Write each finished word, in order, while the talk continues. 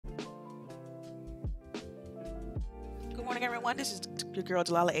Good morning, everyone. This is your girl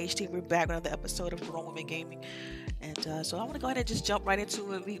Delilah HT. We're back with another episode of Grown Women Gaming, and so I want to go ahead and just jump right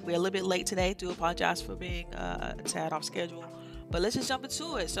into it. We're a little bit late today. Do apologize for being a tad off schedule, but let's just jump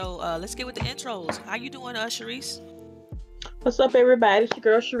into it. So let's get with the intros. How you doing, Sharice? What's up, everybody? It's your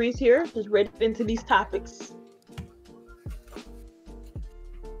girl Sharice here, just ready into these topics.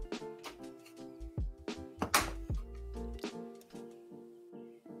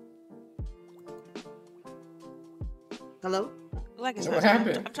 Hello? Like it's What not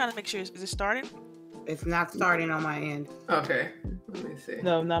happened? I'm trying to make sure. Is it starting? It's not starting on my end. Okay. Let me see.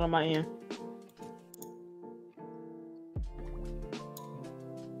 No, not on my end.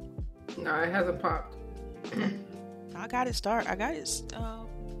 No, it hasn't popped. I got it start. I got it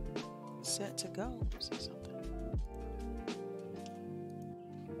set to go. Let's see something.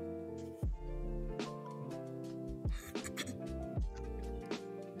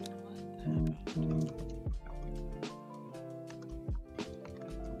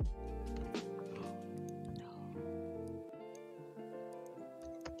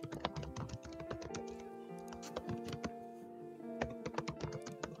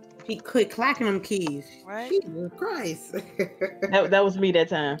 He quit clacking them keys. Right? Jesus Christ. That was me that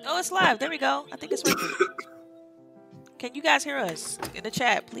time. Oh, it's live. There we go. I think it's working. Can you guys hear us in the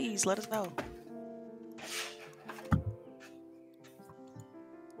chat? Please let us know.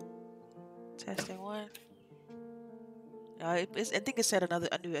 Testing one. I think it said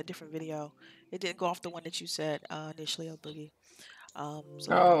a different video. It didn't go off the one that you said initially, Oh Boogie. Oh,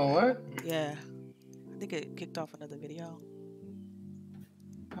 what? Yeah, I think it kicked off another video.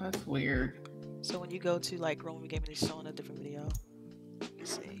 That's weird. So when you go to like Grown Women Gaming, it's showing a different video.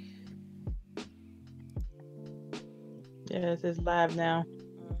 Let's see. Yeah, it says live now.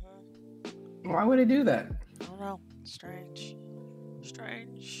 Why would it do that? I don't know. Strange.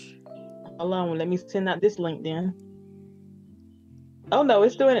 Hold on, let me send out this link then. Oh no,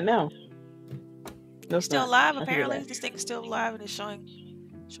 it's doing it now. No, It's still not. live I apparently. feel This thing is still live and it's showing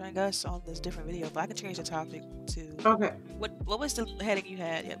us on this different video. But I can change the topic to Okay. what was the heading you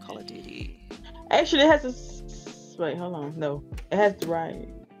had? Yeah, Call of Duty. that. Actually, it has wait, hold on. No, it has the right.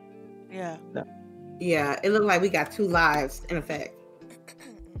 Yeah. Yeah, it looked like we got two lives in effect.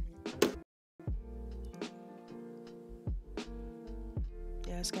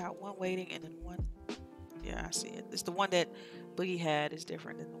 Yeah, it's got one waiting and then one. Yeah, I see it. It's the one that Boogie had is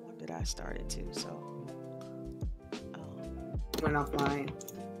different than the one that I started too. So Went offline.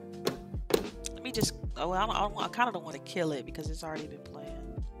 let me just. Oh, I kind of don't want to kill it because it's already been playing.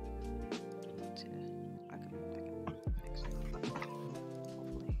 I can fix it.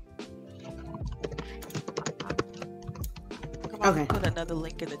 Hopefully. Come on, Okay. put another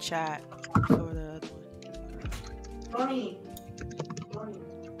link in the chat for the other one.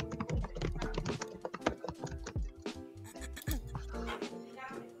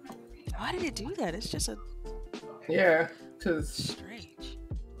 Why did it do that? It's just a Yeah, because strange.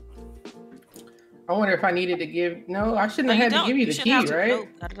 I wonder if I needed to give. No, I shouldn't have had to give you the key, shouldn't have to. right? No,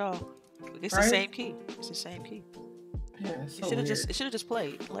 not at all. It's the Right? same key. It's the same key. Yeah, it's It so should have weird. just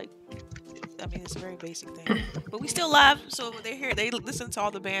played. Like, I mean, it's a very basic thing. But we still live, so when they're here, they listen to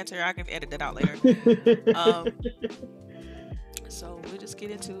all the banter. I can edit that out later. So we'll just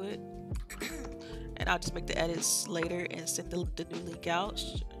get into it, and I'll just make the edits later and send the new link out.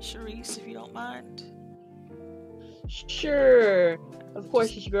 Sharice, if you don't mind. Sure. Of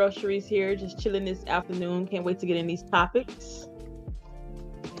course, it's your girl Sharice here, just chilling this afternoon. Can't wait to get in these topics.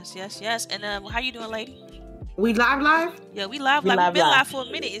 Yes. And how you doing, lady? We live? Yeah, we live. We Like live we've been live. live for a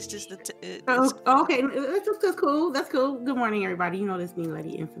minute. It's just Oh, okay. That's cool. That's cool. Good morning, everybody. You know this me,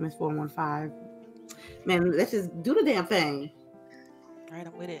 Lady Infamous 415. Man, let's just do the damn thing. All right,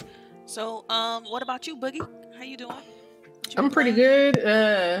 I'm with it. So, what about you, Boogie? How you doing? What you I'm been pretty playing? good.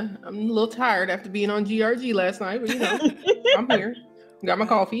 I'm a little tired after being on GRG last night, but you know, I'm here. Got my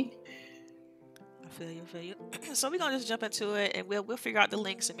coffee. I feel you. So we're gonna just jump into it, and we'll figure out the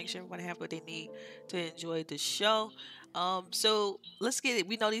links and make sure everyone have what they need to enjoy the show. So let's get it.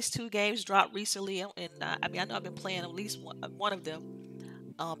 We know these two games dropped recently, and I mean I know I've been playing at least one of them.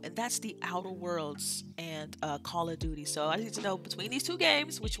 And that's the Outer Worlds and Call of Duty. So I need to know between these two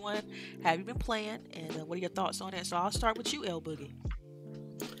games, which one have you been playing, and what are your thoughts on it? So I'll start with you, El Boogie.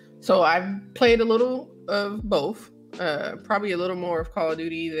 So I've played a little of both. Probably a little more of Call of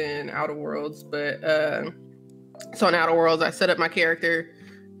Duty than Outer Worlds, but so in Outer Worlds, I set up my character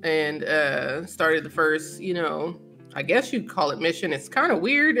and started the first, I guess you'd call it mission. It's kind of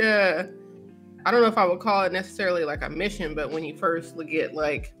weird. I don't know if I would call it necessarily like a mission, but when you first get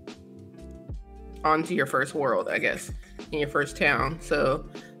like onto your first world, I guess, in your first town. So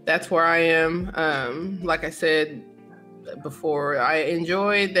that's where I am. Like I said, before. I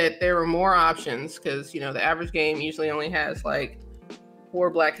enjoyed that there were more options because, you know, the average game usually only has like 4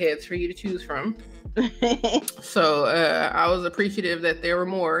 blackheads for you to choose from. So I was appreciative that there were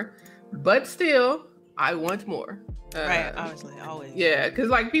more, but still, I want more. Right, obviously, always. Yeah, because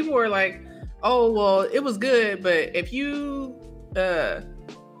like people were like, "Oh, well, it was good, but if you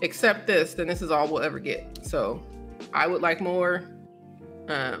accept this, then this is all we'll ever get." So I would like more.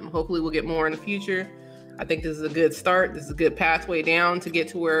 Hopefully, we'll get more in the future. I think this is a good start. This is a good pathway down to get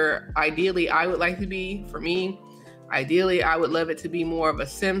to where ideally I would like to be. For me, ideally, I would love it to be more of a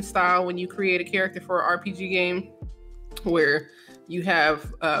sim style when you create a character for an RPG game, where you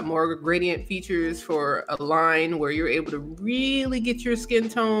have more gradient features for a line where you're able to really get your skin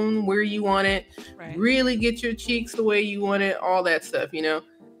tone where you want it, Right. really get your cheeks the way you want it, all that stuff, you know?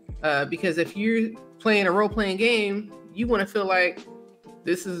 Because if you're playing a role-playing game, you want to feel like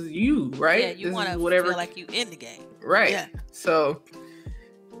this is you, right? Yeah, you This want is to whatever, feel like you in the game. right? Yeah. So,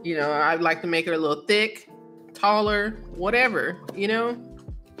 you know, I'd like to make her a little thick, taller, whatever, you know?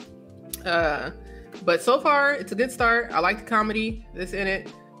 But so far, it's a good start. I like the comedy that's in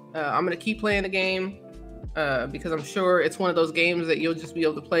it. I'm going to keep playing the game because I'm sure it's one of those games that you'll just be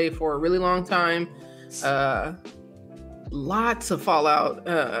able to play for a really long time. Lots of Fallout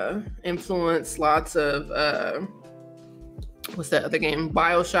influence, lots of, what's that other game?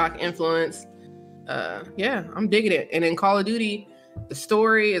 BioShock influence. Yeah, I'm digging it. And in Call of Duty, the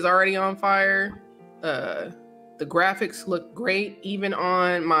story is already on fire. The graphics look great, even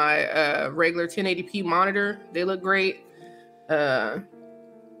on my regular 1080p monitor. They look great. And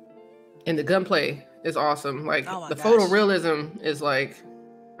the gunplay is awesome. Like, Oh my the gosh. photorealism is like,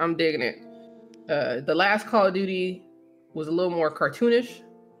 I'm digging it. The last Call of Duty was a little more cartoonish.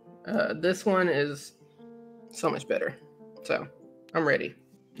 This one is so much better. So, I'm ready.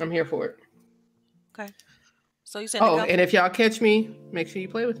 I'm here for it. Okay. So you said. Oh, and if y'all catch me, make sure you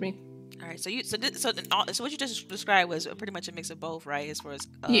play with me. All right. So what you just described was pretty much a mix of both, right? As far as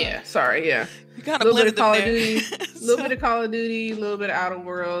Yeah, sorry, yeah. you kind A of little bit blended of them Call of there. Duty, a little bit of Call of Duty, a little bit of Outer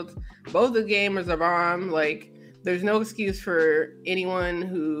Worlds. Both the gamers are bomb. Like, there's no excuse for anyone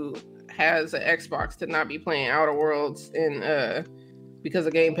who has an Xbox to not be playing Outer Worlds in because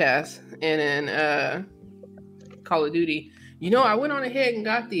of Game Pass and in Call of Duty. You know, I went on ahead and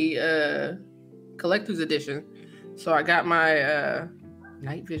got the collector's edition, so I got my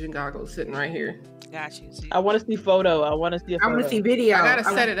night vision goggles sitting right here. Got you. See? I want to see photo. I want to see a I photo. want to see video. I gotta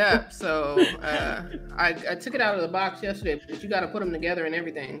set it up, so I took it out of the box yesterday, but you gotta put them together and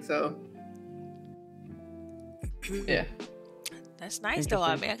everything. So yeah, That's nice though.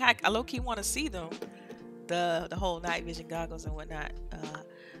 I mean, I low key want to see them, the whole night vision goggles and whatnot.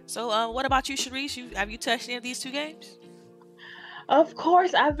 So what about you, Sharice? Have you touched any of these 2 games? Of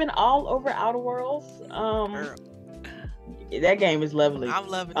course, I've been all over Outer Worlds. Girl, That game is lovely. I'm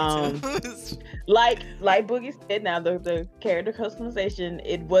loving it too. Like Boogie said, now the character customization,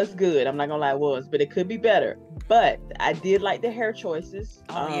 it was good. I'm not gonna lie, it was, but it could be better. But I did like the hair choices.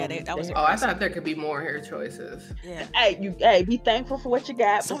 Oh, yeah, that was I thought there could be more hair choices. Yeah. Hey, be thankful for what you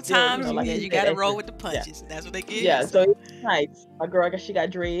got. But still, Sometimes like you said, gotta that's roll just- with the punches. That's what they give. Yeah, you. so it's nice. My girl, I guess she got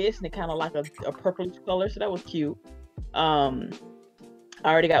dreads and it kind of like a purplish color, so that was cute. I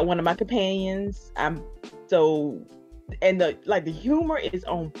already got one of my companions. And the humor is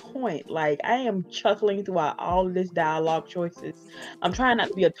on point. Like, I am chuckling throughout all of this dialogue choices. I'm trying not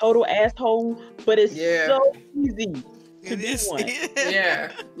to be a total asshole, but it's so easy to It be is. one.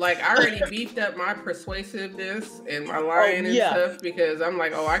 Yeah, like I already beefed up my persuasiveness and my lying and yeah. stuff because I'm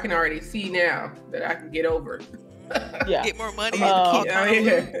like, oh, I can already see now that I can get over. Yeah. Get more money. Uh, keep Oh, on yeah.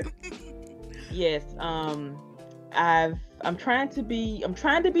 moving. Yes. I'm trying to be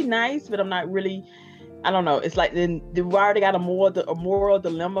nice, but I'm not really. I don't know. It's like we already got a moral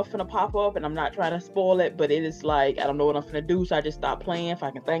dilemma finna pop up, and I'm not trying to spoil it, but it is like I don't know what I'm finna do, so I just stopped playing if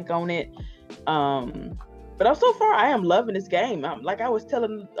I can think on it. But so far I am loving this game. Like I was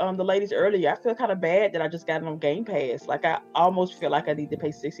telling the ladies earlier, I feel kind of bad that I just got it on Game Pass. Like I almost feel like I need to pay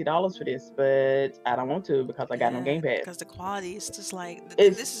 $60 for this, but I don't want to because I got it on Game Pass. Because the quality is just like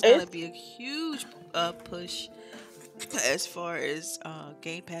It's- this is gonna it's- be a huge push as far as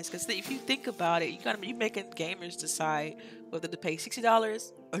Game Pass. Because if you think about it, you making gamers decide whether to pay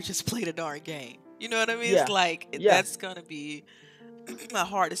 $60 or just play the darn game. You know what I mean? Yeah. It's like Yeah. that's gonna be a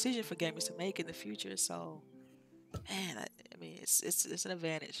hard decision for gamers to make in the future. So, man, I mean, it's an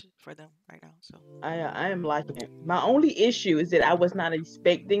advantage for them right now. So I am liking it. My only issue is that I was not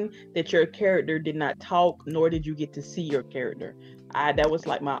expecting that your character did not talk, nor did you get to see your character. That was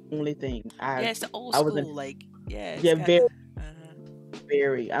like my only thing. yeah, it's the old I school. wasn't- Like yeah, it's Yeah, kinda- very- uh-huh.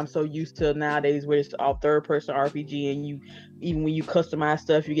 very. I'm so used to nowadays where it's all third person RPG, and you even when you customize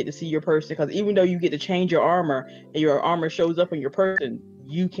stuff, you get to see your person. Because even though you get to change your armor and your armor shows up on your person,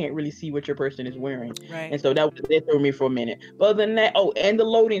 you can't really see what your person is wearing. Right. And so that threw me for a minute. But other than that, oh, and the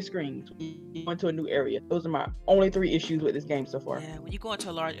loading screens when you go into a new area. Those are my only 3 issues with this game so far. Yeah, when you go into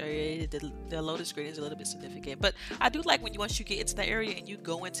a large area, the loading screen is a little bit significant. But I do like once you get into the area and you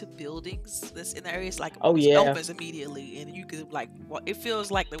go into buildings that's in the area, it's like Oh, it yeah. opens immediately, and you could it feels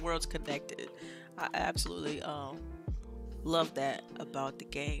like the world's connected. I absolutely love that about the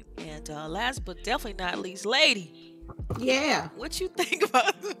game. And last but definitely not least, lady, Yeah. what you think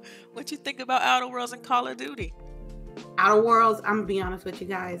about Outer Worlds and Call of Duty? Outer Worlds, I'm gonna be honest with you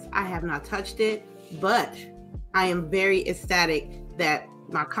guys, I have not touched it, but I am very ecstatic that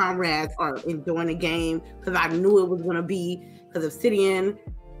my comrades are enjoying the game because I knew it was gonna be, because Obsidian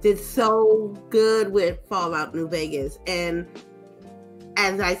did so good with Fallout New Vegas. And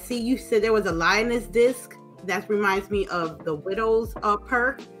as I see, you said there was a lioness disc. That reminds me of the Widow's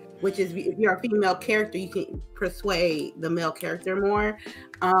perk, which is if you're a female character, you can persuade the male character more.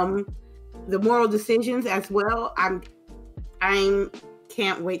 The moral decisions as well. I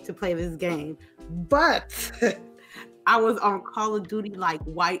can't wait to play this game. But I was on Call of Duty like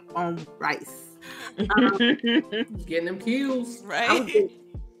white on rice. Getting them kills. Right.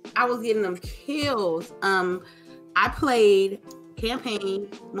 I was getting them kills. I played campaign,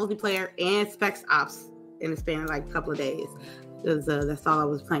 multiplayer, and Spec Ops in the span of like a couple of days. That's all I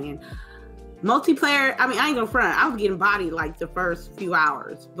was playing. Multiplayer, I mean, I ain't gonna front. I was getting bodied like the first few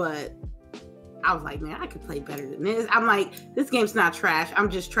hours, but I was like, man, I could play better than this. I'm like, this game's not trash. I'm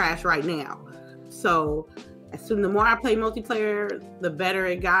just trash right now. So the more I play multiplayer, the better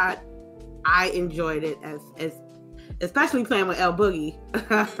it got. I enjoyed it as especially playing with El Boogie.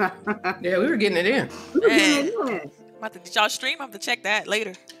 Yeah, we were getting it in. About to get y'all stream. I have to check that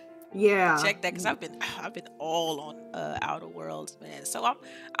later. Yeah, check that because I've been all on Outer Worlds, man. So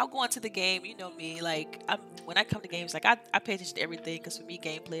I'll go into the game. You know me, like when I come to games, like I pay attention to everything because for me,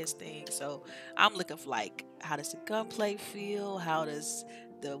 gameplay is thing. So I'm looking for like, how does the gunplay feel? How does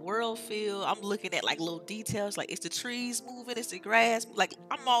the world feel? I'm looking at like little details, like is the trees moving? Is the grass? Like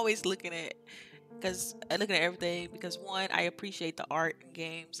I'm always looking at everything because one, I appreciate the art in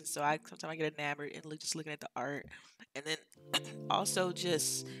games, and so sometimes I get enamored and just looking at the art, and then also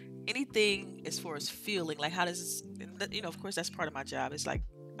just anything as far as feeling, like how does this, of course that's part of my job. It's like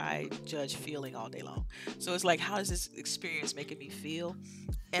I judge feeling all day long, so it's like how does this experience making me feel?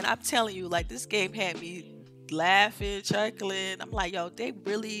 And I'm telling you, like this game had me laughing, chuckling. I'm like, yo, they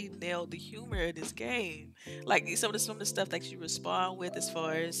really nailed the humor in this game. Like some of the stuff that you respond with as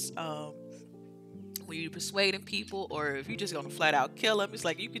far as when you're persuading people, or if you're just gonna flat out kill them, it's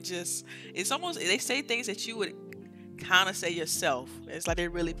like you could just, it's almost, they say things that you would kind of say yourself. It's like they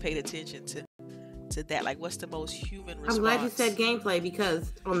really paid attention to that, like what's the most human response. I'm glad you said gameplay,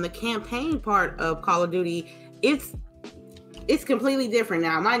 because on the campaign part of Call of Duty, it's completely different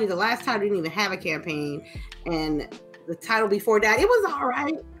now. Mind you, the last title didn't even have a campaign, and the title before that, it was all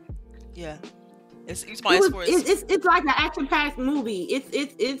right. Yeah. It's like an action-packed movie.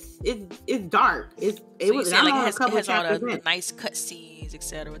 It's dark. It has all the nice cutscenes,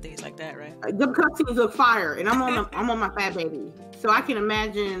 etc., things like that, right? The cutscenes look fire, and I'm on my fat baby, so I can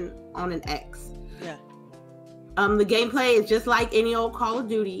imagine on an X. Yeah. The gameplay is just like any old Call of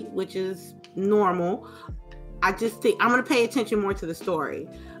Duty, which is normal. I just think I'm gonna pay attention more to the story.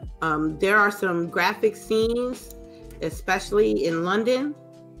 There are some graphic scenes, especially in London.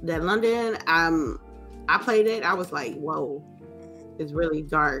 I played it. I was like, whoa, it's really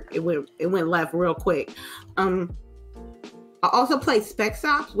dark. It went left real quick. I also played Spec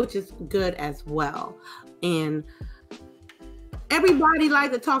Ops, which is good as well. And everybody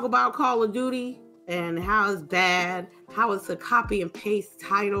like to talk about Call of Duty and how it's bad, how it's a copy and paste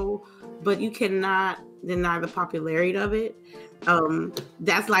title, but you cannot deny the popularity of it.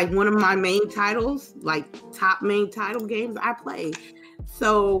 That's like one of my main titles, like top main title games I play.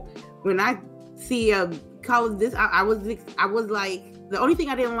 So when I see Call of this, I was like, the only thing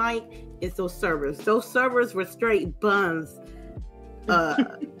I didn't like is those servers. Those servers were straight buns.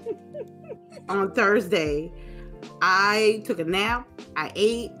 On Thursday, I took a nap. I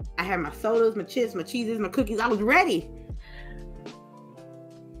ate. I had my sodas, my chips, my cheeses, my cookies. I was ready.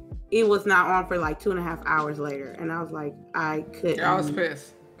 It was not on for like 2.5 hours later, and I was like, I couldn't. I was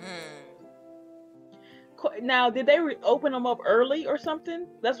pissed. Now, did they open them up early or something?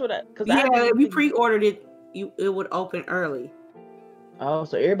 That's what if you pre-ordered it, it would open early. Oh,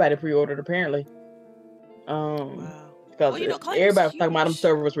 so everybody pre-ordered apparently. Because everybody was talking about them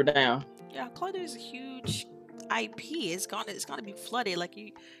servers were down. Yeah, Call of Duty is a huge IP. It's gonna be flooded. Like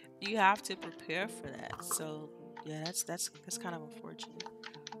you have to prepare for that. So yeah, that's kind of unfortunate.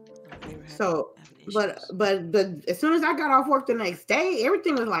 They were So, having but issues. but as soon as I got off work the next day,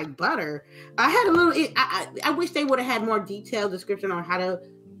 everything was like butter. I had a little. I wish they would have had more detailed description on how to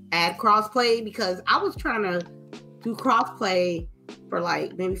add crossplay, because I was trying to do crossplay for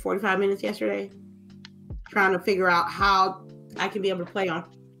like maybe 45 minutes yesterday, trying to figure out how I can be able to play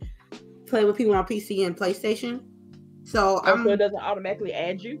with people on PC and PlayStation. So So it doesn't automatically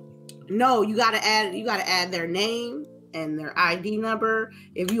add you. no, you gotta add their name and their ID number.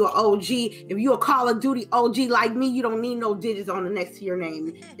 If you are OG, if you a Call of Duty OG like me, you don't need no digits on the next to your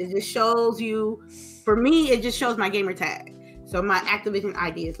name. It just shows you. For me, it just shows my gamer tag. So my Activision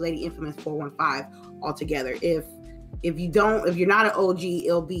ID is Lady Infamous 415 altogether. If you're not an OG,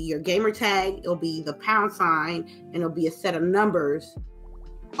 it'll be your gamer tag, it'll be the £, and it'll be a set of numbers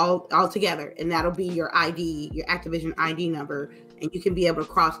all together, and that'll be your ID, your Activision ID number, and you can be able to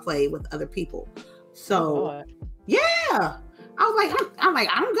cross play with other people. So yeah, I was like,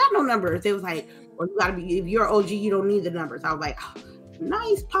 I don't got no numbers. They was like, well, you gotta be, if you're OG, you don't need the numbers. I was like, oh,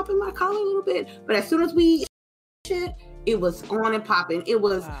 nice, popping my collar a little bit. But as soon as we shit, it was on and popping. It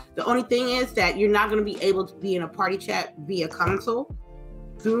was The only thing is that you're not gonna be able to be in a party chat via console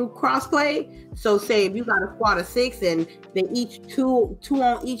through crossplay. So say if you got a squad of 6 and they each two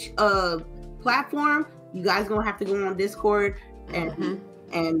on each platform, you guys gonna have to go on Discord and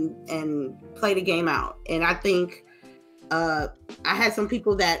play the game out. And I think I had some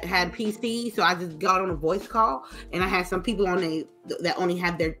people that had PC, so I just got on a voice call, and I had some people that only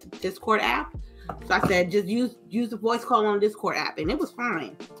had their Discord app. So I said, just use the voice call on the Discord app, and it was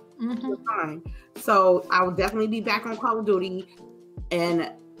fine. It was fine. So I will definitely be back on Call of Duty,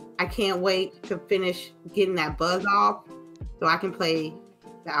 and I can't wait to finish getting that buzz off so I can play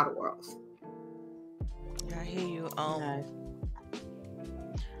the Outer Worlds. Yeah, I hear you. Nice.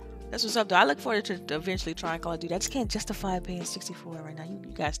 That's what's up, though. I look forward to eventually trying Call of Duty. I just can't justify paying $64 right now. You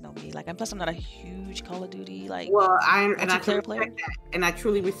guys know me. Like, and plus I'm not a huge Call of Duty I player player. And I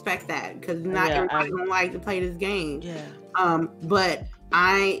truly respect that, because not everybody don't like to play this game. Yeah. But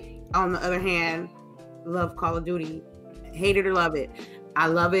I, on the other hand, love Call of Duty. Hate it or love it. I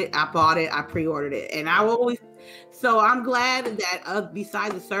love it. I bought it. I pre-ordered it, and I will always. So I'm glad that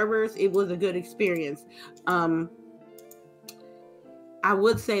besides the servers, it was a good experience. I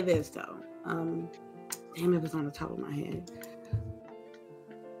would say this though. Damn, it was on the top of my head.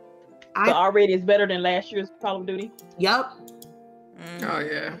 So already it's better than last year's Call of Duty. Yup. Oh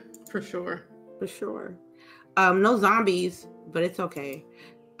yeah, for sure. For sure. No zombies, but it's okay.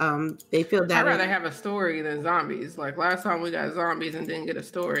 They feel that I'd rather have a story than zombies. Like last time we got zombies and didn't get a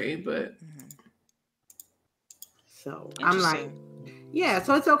story, but so I'm like, yeah,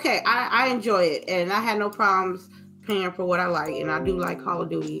 so it's okay. I enjoy it, and I had no problems paying for what I like, and I do like Call of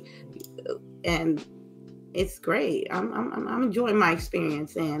Duty, and it's great. I'm enjoying my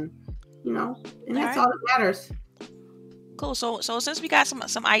experience, and and that's all that matters. Cool. So since we got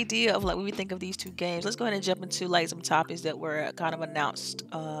some idea of like what we think of these two games, let's go ahead and jump into like some topics that were kind of announced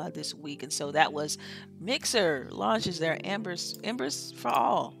this week. And so that was Mixer launches their Embers for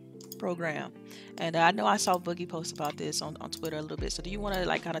All program. And I know I saw Boogie post about this on Twitter a little bit. So do you want to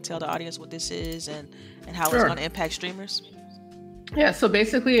like kind of tell the audience what this is and how it's going to impact streamers? Yeah, so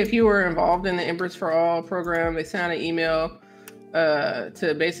basically if you were involved in the Embers for All program, they sent out an email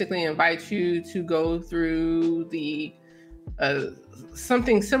to basically invite you to go through the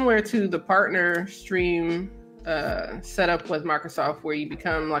something similar to the partner stream setup with Microsoft, where you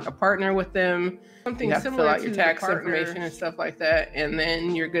become like a partner with them. Something you have to fill out your tax information and stuff like that, and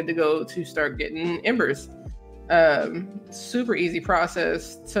then you're good to go to start getting Embers. Super easy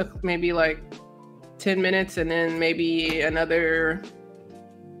process. Took maybe like 10 minutes and then maybe another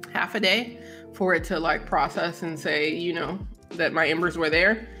half a day for it to like process and say, that my Embers were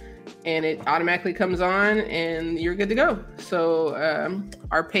there. And it automatically comes on and you're good to go. So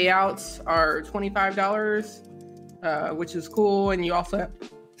our payouts are $25, which is cool. And you also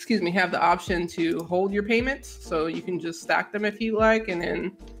have the option to hold your payments. So you can just stack them if you like. And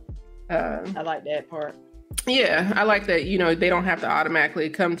then I like that part. Yeah, I like that, they don't have to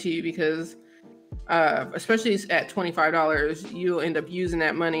automatically come to you, because especially at $25, you'll end up using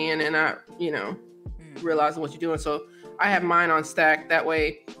that money and then not, realizing what you're doing. So I have mine on stack. That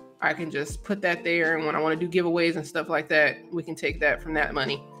way I can just put that there, and when I want to do giveaways and stuff like that, we can take that from that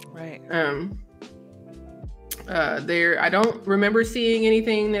money. Right. I don't remember seeing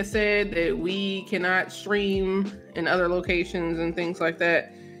anything that said that we cannot stream in other locations and things like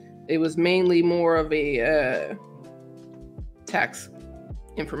that. It was mainly more of a tax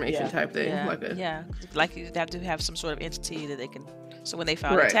information type thing. Yeah, Like a like you have to have some sort of entity that they can. So when they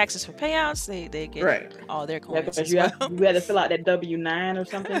file their Right. taxes for payouts, they get right, all their Yeah, coins because as you well. had to fill out that W-9 or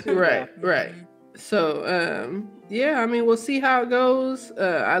something too. right, right. So yeah, I mean, we'll see how it goes.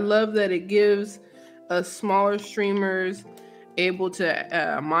 I love that it gives us smaller streamers able to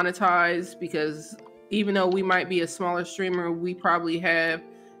monetize, because even though we might be a smaller streamer, we probably have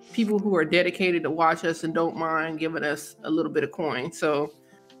people who are dedicated to watch us and don't mind giving us a little bit of coin. So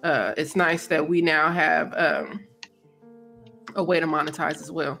it's nice that we now have a way to monetize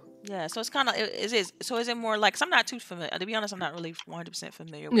as well. Yeah, so it's kind of So is it more like? 'Cause I'm not too familiar. To be honest, I'm not really 100%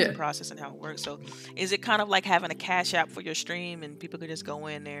 familiar with Yeah. the process and how it works. So is it kind of like having a cash app for your stream, and people could just go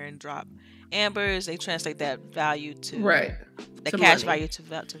in there and drop ambers? They translate that value to Right. the to cash money.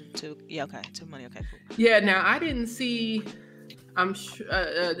 value to yeah, okay, to money. Okay, cool. Yeah. Now I didn't see. I'm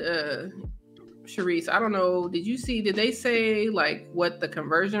Sharice, I don't know. Did they say like what the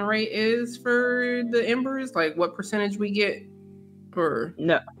conversion rate is for the embers? Like what percentage we get? Or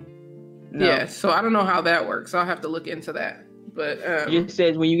No. yeah. So I don't know how that works. I'll have to look into that. But It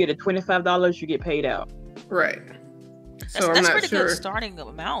says when you get a $25, you get paid out. right. So I'm That's not pretty sure. good starting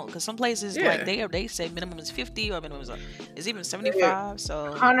amount, because some places Yeah. like they say minimum is 50 or minimum is even 75.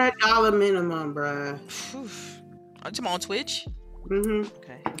 So $100 minimum, bruh. phew. I'm on Twitch. Mm-hmm.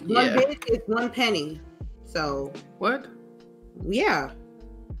 Okay. One Yeah. bit is 1 penny. So What? yeah,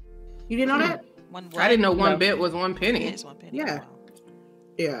 you didn't know that? One. I didn't know one No. bit was 1 penny. It's 1 penny. Yeah. Wow.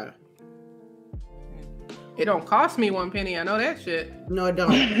 Yeah. It don't cost me 1 penny. I know that shit. No, it don't.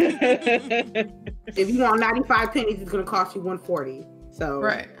 If you want 95 pennies, it's gonna cost you 140. So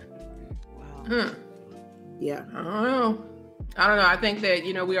Right. Wow. Huh. yeah. I don't know. I think that,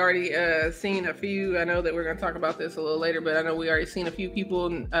 we already seen a few. I know that we're going to talk about this a little later, but I know we already seen a few people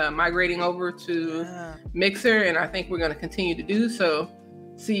migrating over to Yeah. Mixer, and I think we're going to continue to do so.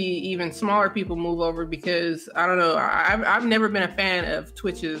 See even smaller people move over, because I don't know. I've never been a fan of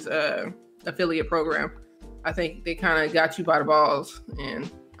Twitch's affiliate program. I think they kind of got you by the balls, and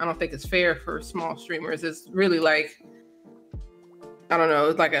I don't think it's fair for small streamers. It's really like, I don't know,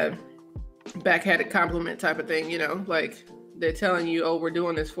 it's like a backhanded compliment type of thing, like they're telling you, oh, we're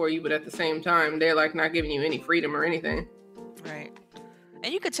doing this for you, but at the same time, they're like not giving you any freedom or anything. Right.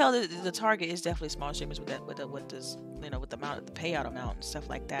 And you could tell that the target is definitely small streamers with the payout amount and stuff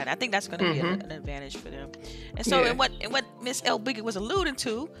like that. I think that's going to be an advantage for them. And so, Yeah. and what Miss L Biggie was alluding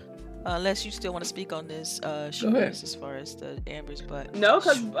to, unless you still want to speak on this, Sharice, as far as the ambers, but No,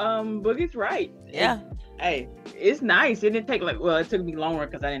 because Boogie's right. yeah, Hey, it's nice. It didn't take it took me longer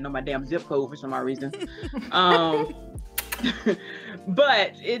because I didn't know my damn zip code for some odd reason.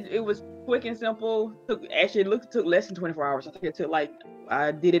 But it was quick and simple. Took less than 24 hours. I think it took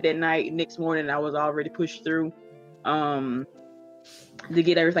I did it that night. Next morning I was already pushed through to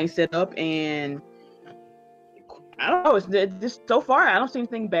get everything set up, and I don't know. It's just so far I don't see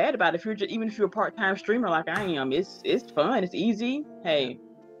anything bad about it. Even if you're a part-time streamer like I am, it's fun. It's easy. Hey,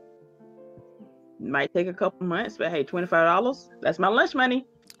 might take a couple months, but hey, $25, that's my lunch money.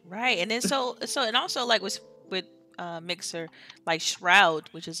 right. And then and also like with Mixer, like Shroud,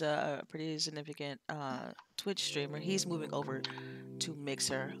 which is a pretty significant Twitch streamer, he's moving over to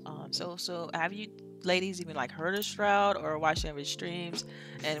Mixer. So have you ladies even like heard of Shroud or watched any of his streams?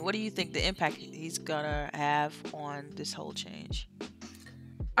 And what do you think the impact he's gonna have on this whole change?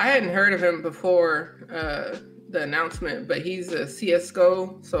 I hadn't heard of him before the announcement, but he's a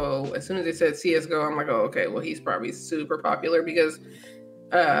CSGO. So as soon as they said CSGO, I'm like, oh, okay, well, he's probably super popular, because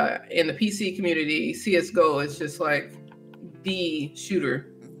in the PC community, CSGO is just like the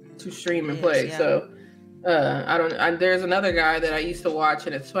shooter to stream and play. Yeah. So there's another guy that I used to watch,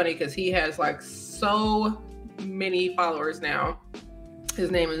 and it's funny because he has like so many followers now.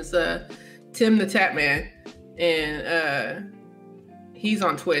 His name is Tim the Tapman, and he's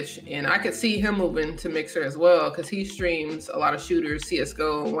on Twitch, and I could see him moving to Mixer as well, because he streams a lot of shooters,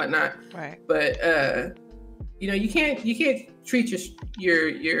 CSGO and whatnot. Right. But you can't treat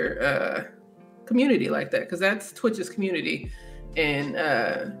your community like that, because that's Twitch's community. And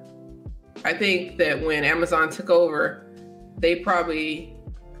I think that when Amazon took over, they probably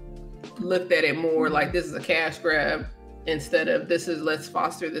looked at it more like this is a cash grab instead of let's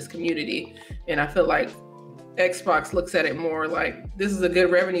foster this community. And I feel like Xbox looks at it more like this is a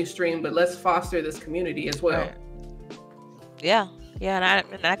good revenue stream, but let's foster this community as well. Right. Yeah,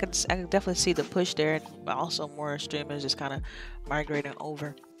 and I could definitely see the push there, and also more streamers just kind of migrating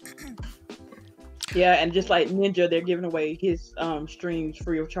over. Yeah, and just like Ninja, they're giving away his streams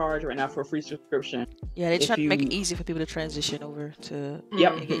free of charge right now for a free subscription. Yeah, they If try to make it you- easy for people to transition over to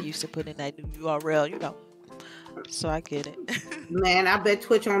Yep. and get used to putting in that new URL, So I get it. Man, I bet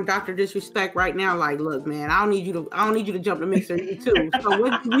Twitch on Dr. Disrespect right now. Like, look, man, I don't need you to jump the mixer, you too. So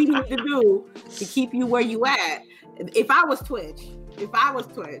what we need to do to keep you where you at? If I was Twitch,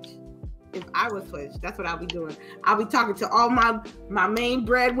 that's what I'll be doing. I'll be talking to all my main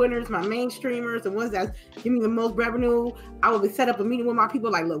breadwinners, my main streamers, the ones that give me the most revenue. I will set up a meeting with my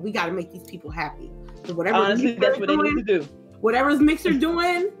people. Like, look, we got to make these people happy. So whatever. Honestly, that's what they need to do. Whatever's Mixer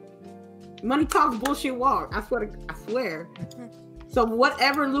doing, money talks, bullshit walk. I swear. So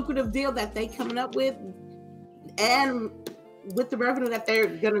whatever lucrative deal that they coming up with, and with the revenue that they're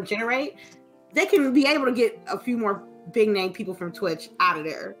gonna generate, they can be able to get a few more big name people from Twitch out of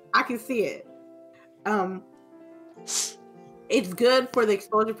there. I can see it. It's good for the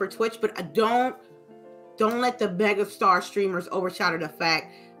exposure for Twitch, but don't let the mega star streamers overshadow the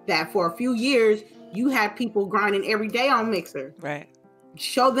fact that for a few years you had people grinding every day on Mixer. Right.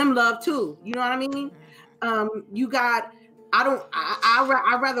 Show them love too. You know what I mean? I'd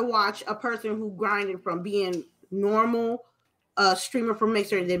rather watch a person who grinded from being normal streamer from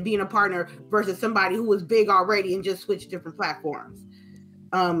Mixer than being a partner versus somebody who was big already and just switched different platforms.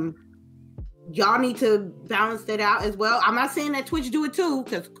 Y'all need to balance that out as well. I'm not saying that Twitch do it too,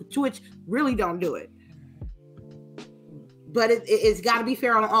 because Twitch really don't do it. But it's got to be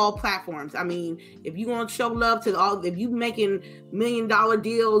fair on all platforms. I mean, if you want to show love to if you making $1 million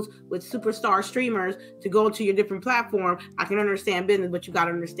deals with superstar streamers to go to your different platform, I can understand business, but you got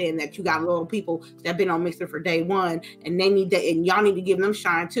to understand that you got loyal people that been on Mixer for day one, and they need that, and y'all need to give them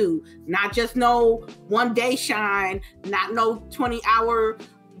shine too. Not just no 1 day shine, not no 20-hour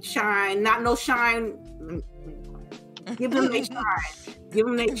shine, not no shine. Give them their shine. Give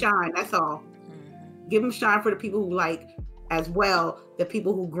them their shine. That's all. Give them shine for the people who like. As well, the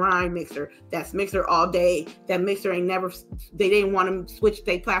people who grind Mixer, that's Mixer all day, that Mixer they didn't want to switch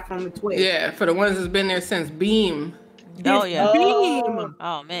their platform to Twitch. Yeah, for the ones that's been there since Beam. Oh yeah. Beam.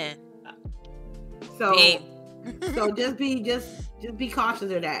 Oh man. So Beam. so just be cautious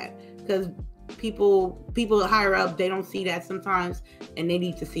of that, because people higher up, they don't see that sometimes, and they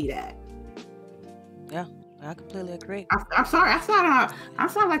need to see that. Yeah. I completely agree. I'm sorry. I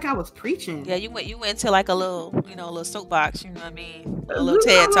sound like I was preaching. Yeah, you went to like a little soapbox. You know what I mean? A little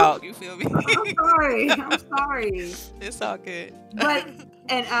TED talk. You feel me? I'm sorry. It's all good. But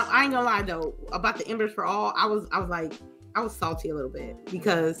I ain't gonna lie though, about the Embers for All, I was salty a little bit,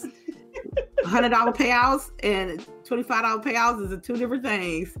 because $100 payouts and $25 payouts is two different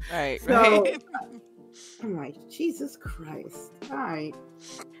things. Right. So, right. I'm like, Jesus Christ! All right.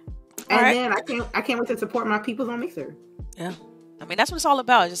 And then I can't wait to support my peoples on Mixer. Yeah, I mean that's what it's all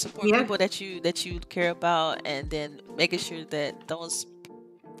about. Just support people that you care about, and then making sure that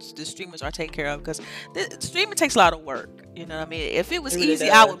the streamers are taken care of, because the streaming takes a lot of work. You know what I mean? If it was easy,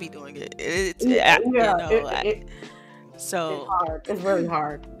 I would be doing it. It's hard. It's really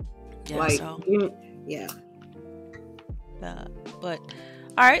hard. Yeah. Yeah. But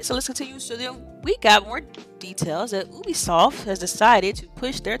all right, so let's continue. So then we got more details that Ubisoft has decided to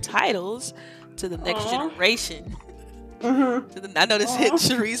push their titles to the next generation. Mm-hmm. I know this hit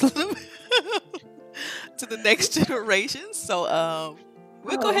Sharice a little bit. To the next generation. So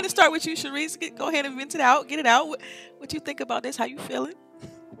we'll go ahead and start with you, Sharice. Go ahead and vent it out. Get it out. What you think about this? How you feeling?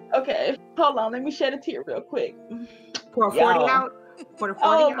 Okay, hold on. Let me shed a tear real quick. Pour a 40 out.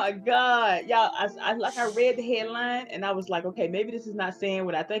 Oh my God, y'all! I read the headline and I was like, okay, maybe this is not saying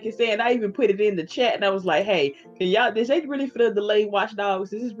what I think it's saying. I even put it in the chat and I was like, hey, can y'all? This ain't really for the delayed Watch Dogs.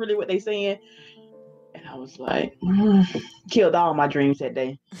 This is really what they saying. And I was like, killed all my dreams that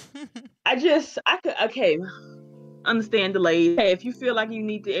day. I could understand delays. Hey, if you feel like you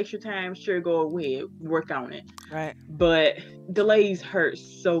need the extra time, sure, go ahead, work on it. Right. But delays hurt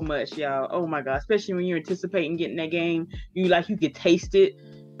so much, y'all. Oh my God, especially when you're anticipating getting that game, you could taste it.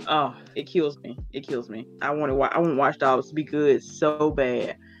 Oh, it kills me. It kills me. I want Watch Dogs to be good so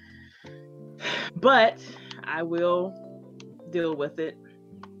bad, but I will deal with it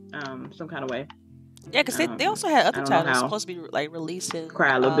some kind of way. Yeah, because they also had other titles supposed to be like releasing.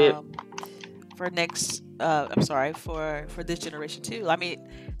 Cry a little bit. For next, for this generation too. I mean,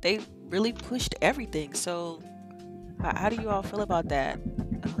 they really pushed everything. So, how do you all feel about that?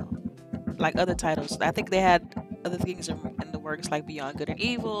 Like other titles, I think they had other things in the works, like Beyond Good and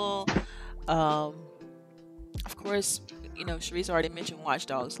Evil. Of course, Sharice already mentioned Watch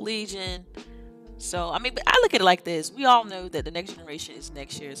Dogs Legion. So, I mean, but I look at it like this: we all know that the next generation is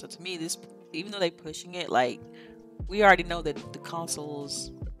next year. So, to me, this, even though they're pushing it, like we already know that the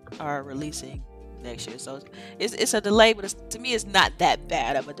consoles are releasing next year, so it's a delay, but to me it's not that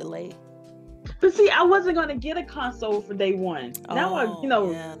bad of a delay. But see, I wasn't gonna get a console for day one. Now I, yeah,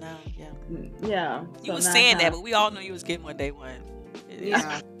 no, yeah. yeah. You was saying that, but we all knew you was getting one day one.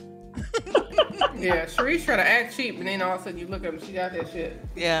 Yeah. Yeah, Sharice try to act cheap, and then all of a sudden you look up and she got that shit.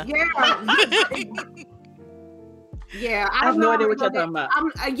 Yeah. Yeah. I have no idea what you're talking about. I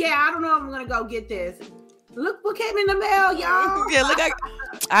don't know if I'm gonna go get this. Look what came in the mail, y'all. Yeah, look,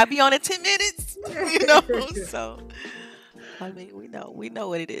 I'll be on in 10 minutes. So I mean, we know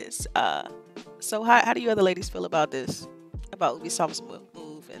what it is. So how do you other ladies feel about this? About Ubisoft's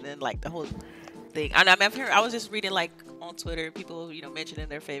move and then like the whole thing. I mean, I was just reading like on Twitter, people mentioning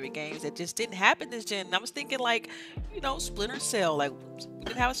their favorite games that just didn't happen this gen. And I was thinking like, Splinter Cell. Like we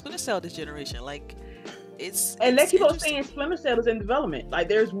didn't have a Splinter Cell this generation. Like they keep on saying Splinter Cell is in development. Like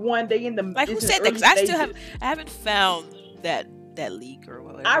there's one day in the like who said that? Because I haven't found that leak or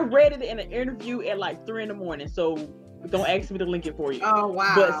whatever. I read it in an interview at like 3 a.m. So don't ask me to link it for you. Oh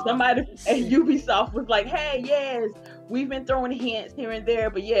wow! But somebody at Ubisoft was like, "Hey, yes, we've been throwing hints here and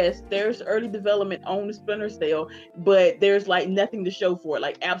there, but yes, there's early development on the Splinter Cell, but there's like nothing to show for it,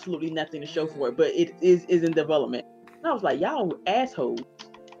 like absolutely nothing to show for it. But it is in development." And I was like, "Y'all assholes."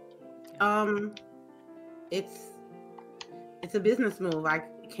 It's a business move. You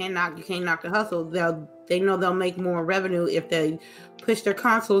can't knock the hustle. They know they'll make more revenue if they push their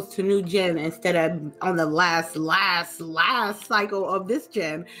consoles to new gen instead of on the last cycle of this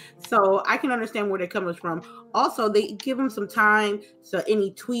gen. So I can understand where they're coming from. Also, they give them some time. So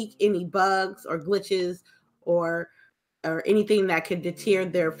any bugs or glitches or anything that could deter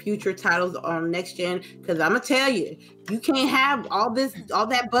their future titles on next gen. Because I'm gonna tell you, you can't have all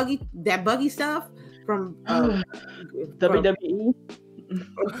that buggy stuff from WWE.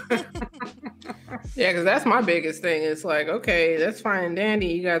 Yeah, because that's my biggest thing. It's like, okay, that's fine and dandy.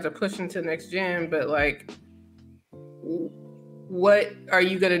 You guys are pushing to next gen, but like, what are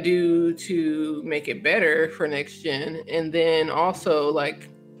you gonna do to make it better for next gen? And then also, like,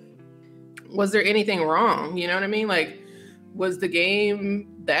 was there anything wrong? You know what I mean? Like, was the game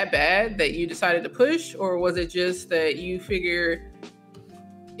that bad that you decided to push, or was it just that you figure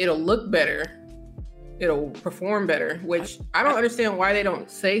it'll look better? It'll perform better, which I don't understand why they don't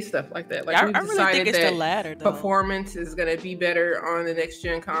say stuff like that. Like, we've decided really think it's the latter, though. Performance is going to be better on the next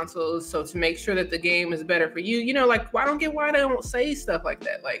gen consoles. So to make sure that the game is better for you, like, I don't get why they don't say stuff like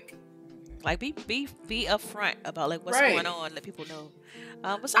that. Like be upfront about like what's going on, let people know.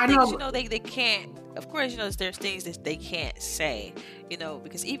 But some things, they can't. Of course, there's things that they can't say,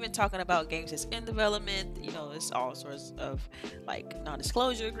 because even talking about games that's in development, it's all sorts of like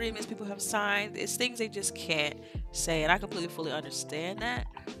non-disclosure agreements people have signed. It's things they just can't say, and I completely fully understand that.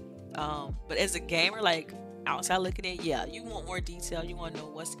 But as a gamer, like outside looking in, yeah, you want more detail. You want to know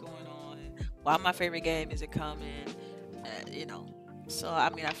what's going on. Why my favorite game isn't coming, So I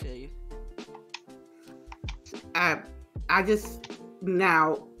mean, I feel you. I just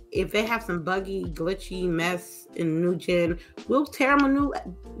now, if they have some buggy, glitchy mess in new gen, we'll tear them a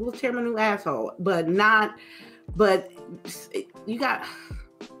new asshole. But you got.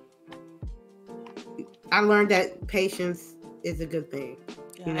 I learned that patience is a good thing.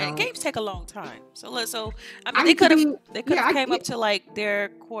 Yeah, and games take a long time. So I mean, they could have came up to like their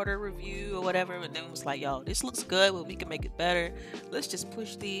quarter review or whatever, and then was like, "Yo, this looks good, but we can make it better. Let's just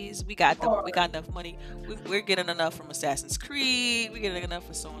push these. We got enough money. We're getting enough from Assassin's Creed. We're getting enough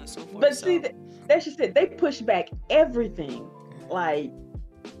for so on and so forth." But see, that's just it. They push back everything, like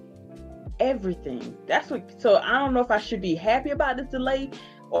everything. That's what. So I don't know if I should be happy about this delay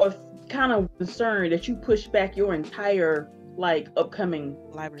or kind of concerned that you push back your entire like upcoming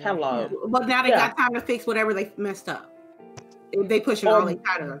library catalog. But now they got time to fix whatever they messed up. They push it all they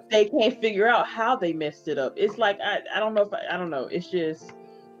titles. They can't figure out how they messed it up. It's like I don't know if I don't know. It's just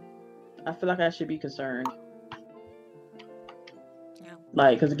I feel like I should be concerned. Yeah.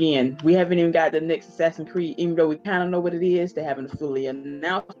 Like, because again, we haven't even got the next Assassin's Creed, even though we kind of know what it is. They haven't fully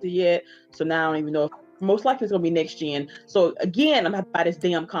announced it yet. So now I don't even know if most likely it's gonna be next gen. So again, I'm gonna buy this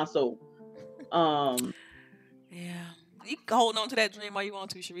damn console. Yeah. You can hold on to that dream all you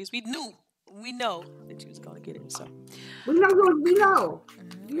want to, Sharice. We know that you was gonna get it. So we know.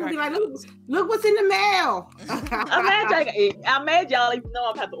 You're gonna be like, look what's in the mail. I made y'all even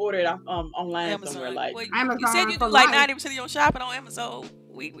know I'm have to order it online Amazon. somewhere. Like Amazon, you said you do like 90% of your shopping on Amazon.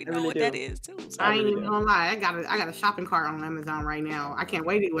 We know really what that is too. So. I ain't even gonna lie. I got a shopping cart on Amazon right now. I can't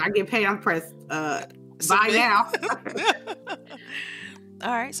wait. When I get paid, I'm pressed buy now. All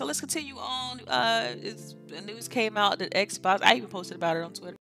right, so let's continue on. The news came out that Xbox. I even posted about it on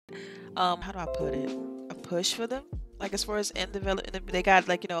Twitter. How do I put it? A push for them, like as far as in development, they got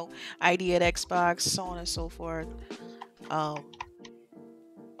like ID at Xbox, so on and so forth.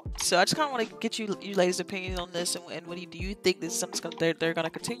 So I just kind of want to get you ladies' opinion on this, and what do you think this is something they're going to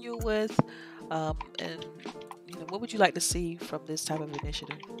continue with, and what would you like to see from this type of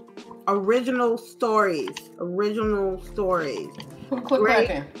initiative? Original stories. Original stories. Who click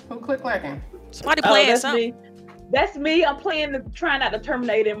lacking? Who click lacking? Somebody playing that's something. me. That's me. I'm playing trying not to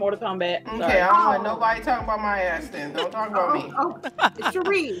terminate in Mortal Kombat. Okay, Sorry. I don't want nobody talking about my ass then. Don't talk about me.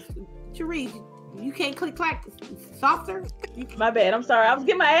 Sharice, you can't click clack softer? My bad. I'm sorry. I was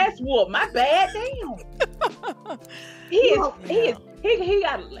getting my ass whooped. My bad. Damn. He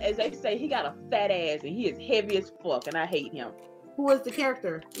got, as they say, he got a fat ass and he is heavy as fuck, and I hate him. Who is the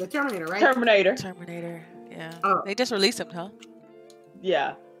character? The Terminator, right? Terminator. Yeah. Oh. They just released him, huh?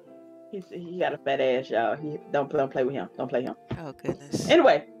 Yeah. He got a fat ass, y'all. Don't play with him. Don't play him. Oh goodness.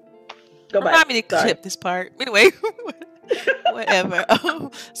 Anyway, go back. Remind me to Sorry. clip this part. Anyway, whatever.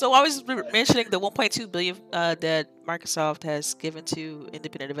 So I was mentioning the 1.2 billion that Microsoft has given to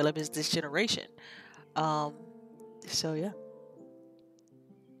independent developers this generation. So yeah.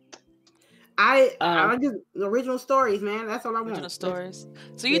 I just original stories, man. That's all I want. Original stories.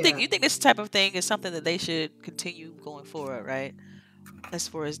 So you think this type of thing is something that they should continue going forward, right? As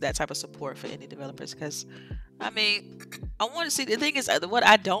far as that type of support for indie developers, because I mean, I want to see. The thing is, what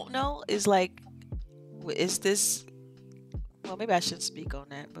I don't know is like, is this? Well, maybe I shouldn't speak on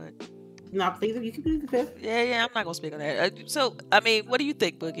that, but No, please, you can do the fifth. yeah, I'm not gonna speak on that. So, I mean, what do you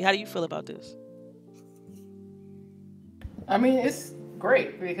think, Boogie? How do you feel about this? I mean, it's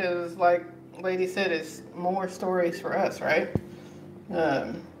great because, like Lady said, it's more stories for us, right?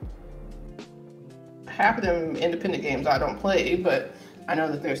 Half of them independent games I don't play, but I know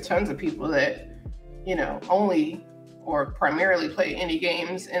that there's tons of people that, only or primarily play indie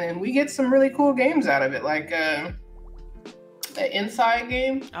games, and then we get some really cool games out of it, like the Inside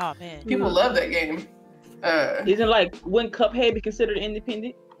game. Oh man, People love that game. Wouldn't Cuphead be considered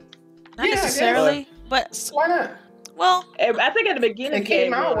independent? not Yeah, I guess. necessarily, but Why not? well, I think at the beginning It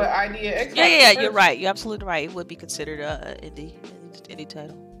came out with with Idea X. yeah, you're right. You're absolutely right. It would be considered a indie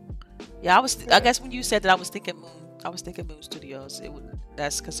title. Yeah, I guess when you said that, I was thinking Moon Studios.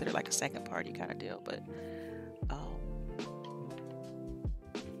 That's considered like a second party kind of deal, but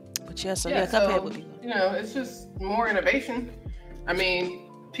yeah. So yeah, Cuphead would be. It's just more innovation. I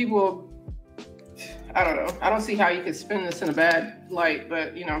mean, people. I don't know. I don't see how you could spin this in a bad light,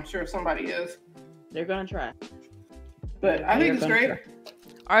 but I'm sure somebody is. they're gonna try. But I think it's great.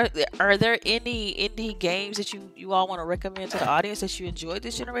 Are there any indie games that you all want to recommend to the audience that you enjoyed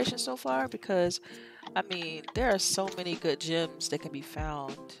this generation so far? Because I mean, there are so many good gems that can be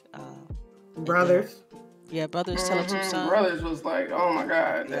found. Brothers. Yeah, Brothers Tale of Two Sons. Brothers was like, oh my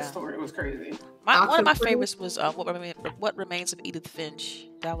god, that Yeah. story was crazy. One of my favorites was What Remains of Edith Finch.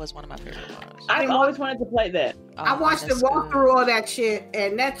 That was one of my favorite ones. I've always wanted to play that. I watched them walk through all that shit,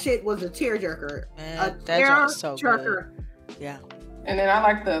 and that shit was a tearjerker. Man, that joint was so good. Yeah. And then I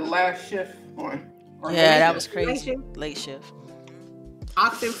like the Last Shift one. Or Yeah, that Late was Shift. crazy. Late Shift.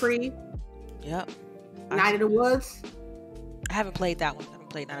 Oxenfree, Yep. Night of the Woods. I haven't played that one. I haven't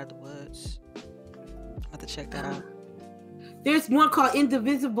played Night of the Woods. I'll have to check that out. There's one called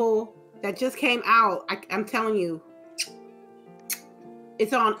Indivisible that just came out. I'm telling you.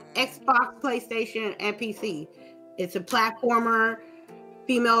 It's on Xbox, PlayStation, and PC. It's a platformer,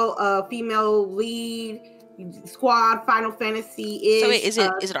 female lead, squad, Final Fantasy is. So wait, is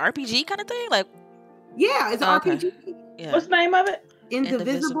it an RPG kind of thing? Like, yeah, it's an Okay. RPG. yeah. What's the name of it?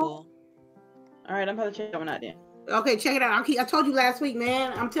 Indivisible. All right, I'm about to check that one out then. Okay, check it out. I told you last week,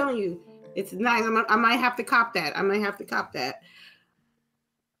 man. I'm telling you, it's nice. I might have to cop that.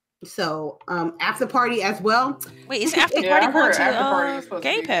 So, After Party as well. Wait, is After Yeah, Party I going heard to After Party is supposed to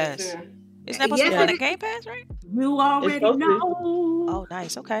Game be Pass? good, too. Isn't that supposed to be Yes, on it the Game Pass, right? You already supposed to. know. Oh,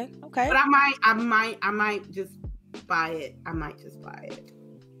 nice. Okay. But I might just buy it.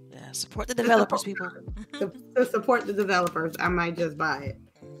 Yeah, support the developers, people. To support the developers, I might just buy it.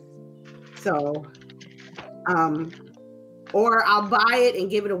 So, or I'll buy it and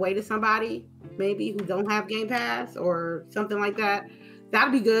give it away to somebody, maybe who don't have Game Pass or something like that.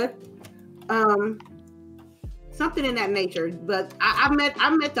 That'd be good. Something in that nature. But I met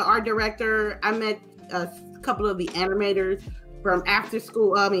the art director. I met a couple of the animators from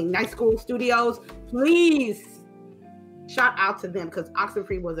Night School Studios. Please shout out to them because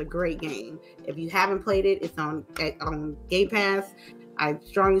Oxenfree was a great game. If you haven't played it, it's on Game Pass. I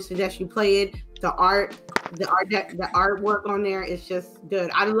strongly suggest you play it. The artwork on there is just good.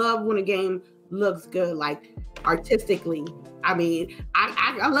 I love when a game looks good, like artistically. I mean,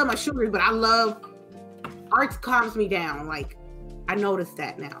 I love my shooters, but I love art calms me down. Like, I notice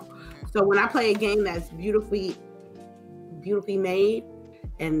that now. So when I play a game that's beautifully made,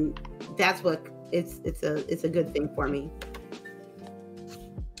 and that's what it's a good thing for me.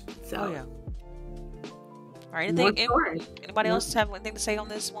 So Oh yeah. All right. more Anything? stories. Anybody More- else have anything to say on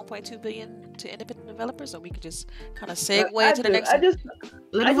this 1.2 billion to independent developers, or we could just kind of I segue to the do. next? I just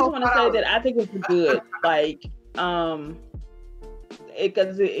Let I me just hold want to that say out. that I think it's good. Like,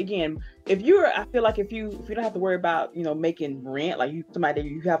 because again, I feel like if you don't have to worry about making rent, like somebody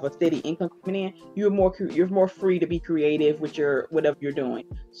you have a steady income coming in, you're more free to be creative with your whatever you're doing.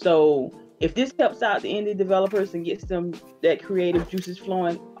 So if this helps out the indie developers and gets them that creative juices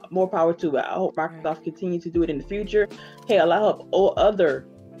flowing, more power to it. I hope Microsoft continues to do it in the future. Hell, I hope all other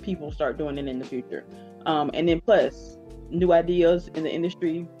people start doing it in the future. And then plus new ideas in the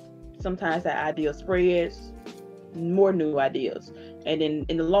industry. Sometimes that idea spreads, more new ideas, and then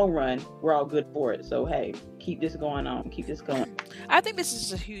in the long run, we're all good for it. So hey, keep this going on, keep this going. I think this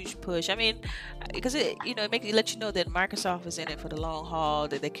is a huge push. I mean, because it let you know that Microsoft is in it for the long haul,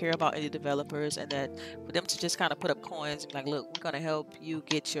 that they care about indie developers, and that for them to just kind of put up coins and be like, look, we're gonna help you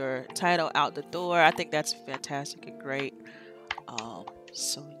get your title out the door. I think that's fantastic and great.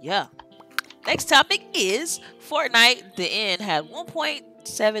 So yeah. Next topic is Fortnite. The End had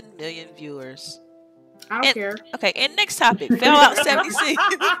 1.7 million viewers. I don't care. Okay, and next topic, Fallout 76.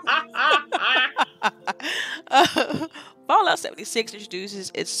 Fallout 76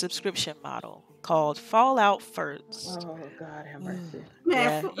 introduces its subscription model called Fallout First. Oh God, have mercy.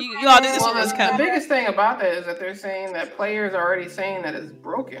 Yeah, you all knew this one was The coming. biggest thing about that is that they're saying that players are already saying that it's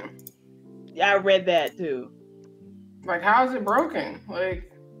broken. Yeah, I read that too. Like, how is it broken?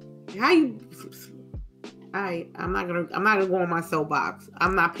 Like, How you? I'm not gonna go on my soapbox.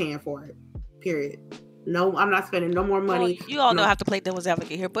 I'm not paying for it. Period. No, I'm not spending no more money. Well, you all know I have to play devil's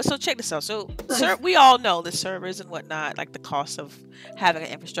advocate here, but so check this out. So, we all know the servers and whatnot, like the cost of having an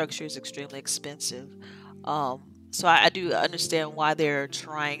infrastructure is extremely expensive. So I do understand why they're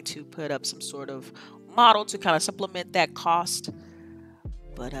trying to put up some sort of model to kind of supplement that cost.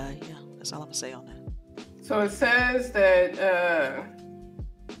 But yeah, that's all I'm gonna say on that. so it says that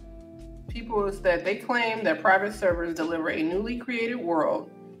they claim that private servers deliver a newly created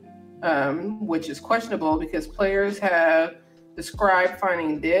world, which is questionable because players have described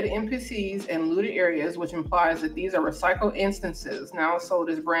finding dead NPCs and looted areas, which implies that these are recycled instances now sold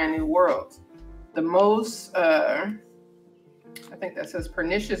as brand new worlds. The most, I think that says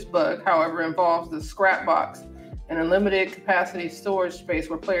pernicious bug, however, involves the scrap box, an unlimited capacity storage space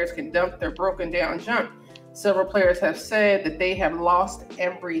where players can dump their broken down junk. Several players have said that they have lost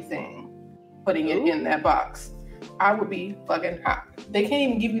everything putting it in that box. I would be fucking hot. They can't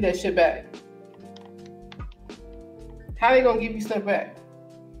even give you that shit back. How they gonna give you stuff back?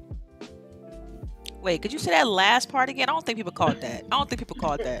 Wait, could you say that last part again? I don't think people called that.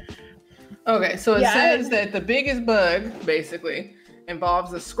 Okay, so it Yeah, says that the biggest bug basically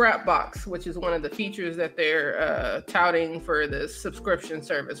involves the scrap box, which is one of the features that they're touting for the subscription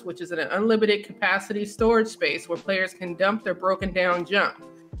service, which is an unlimited capacity storage space where players can dump their broken down junk.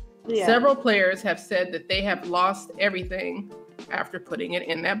 Yeah. Several players have said that they have lost everything after putting it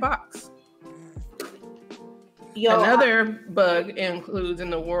in that box. Yo, Another bug includes in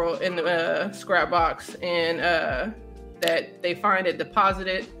the scrap box, and that they find it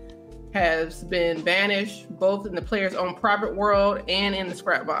deposited has been banished both in the player's own private world and in the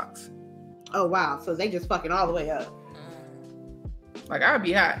scrap box. oh wow, so they just fucking all the way up. Like, I'd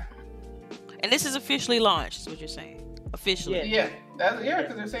be hot. And this is officially launched, is what you're saying. Officially. Yeah.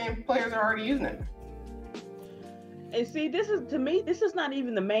 Because they're saying players are already using it. And see, this is not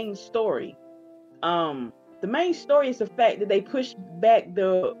even the main story. The main story is the fact that they pushed back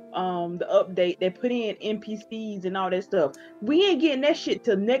the update. They put in NPCs and all that stuff. We ain't getting that shit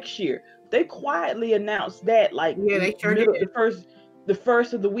till next year. They quietly announced that, like, They sure middle- did. the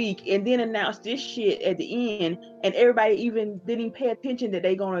first of the week, and then announced this shit at the end, and everybody even didn't even pay attention that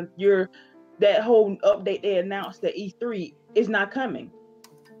that whole update they announced at E3 is not coming.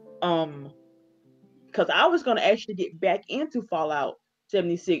 Because I was gonna actually get back into Fallout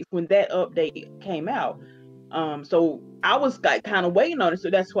 76 when that update came out. So I was like kind of waiting on it. So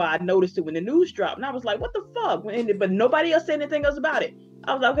that's why I noticed it when the news dropped, and I was like, "What the fuck?" But nobody else said anything else about it.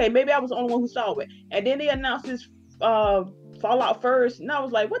 I was like, "Okay, maybe I was the only one who saw it." And then they announced this Fallout First, and I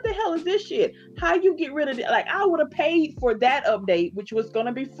was like, "What the hell is this shit? How you get rid of it?" Like, I would have paid for that update, which was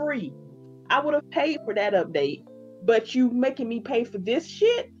gonna be free. I would have paid for that update, but you making me pay for this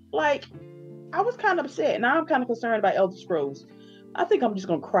shit? Like, I was kind of upset. Now I'm kind of concerned about Elder Scrolls. I think I'm just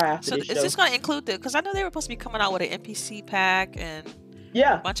gonna cry after So this is show. this going to include because I know they were supposed to be coming out with an NPC pack and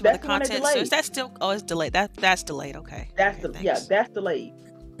Yeah, a bunch of that's other the one they content. So delayed. is that still? Oh, it's delayed. That's delayed. Okay. That's Okay, yeah, thanks. that's delayed.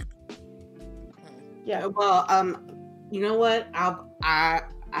 Yeah. Well, you know what? I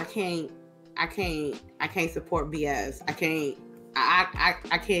can't support BS. I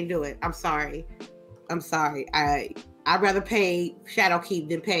can't do it. I'm sorry. I'd rather pay Shadowkeep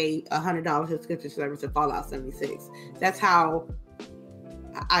than pay $100 subscription service to Fallout 76. That's how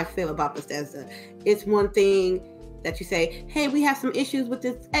I feel about Bethesda. It's one thing that you say, hey, we have some issues with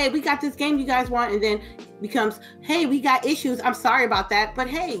this. Hey, we got this game you guys want, and then becomes, hey, we got issues. I'm sorry about that, but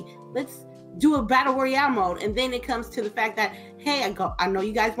hey, let's do a battle royale mode. And then it comes to the fact that, hey, I know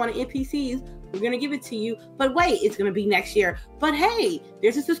you guys wanted NPCs. We're gonna give it to you, but wait, it's gonna be next year. But hey,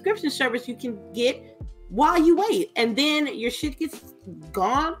 there's a subscription service you can get while you wait, and then your shit gets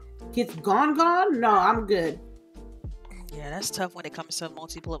gone. No, I'm good. Yeah, that's tough when it comes to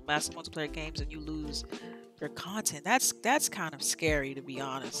massive multiplayer games and you lose your content. That's kind of scary, to be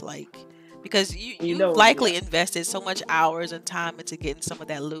honest. Like, because you likely invested so much hours and time into getting some of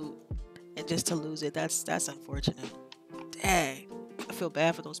that loot, and just to lose it, that's unfortunate. Dang, I feel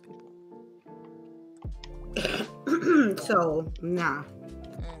bad for those people. So nah.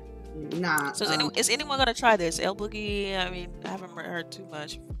 So is anyone gonna try this? El Boogie, I mean, I haven't heard too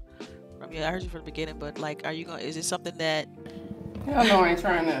much from you. I heard you from the beginning, but like, are you gonna? Is it something that? Hell no, I ain't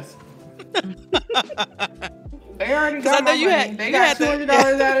trying this. They already got my money. They got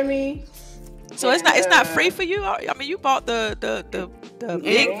 $200 out of me. So it's not free for you. I mean, you bought the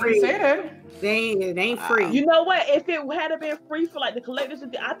big free. It ain't free. You know what? If it had been free for like the collectors,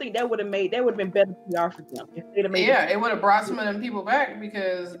 I think that would have been better PR for them. If they'd have made it would have brought some of them people back,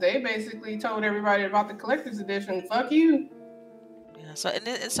 because they basically told everybody about the collector's edition. Fuck you. Yeah.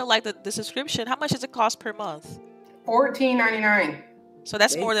 So like the subscription, how much does it cost per month? $14.99. So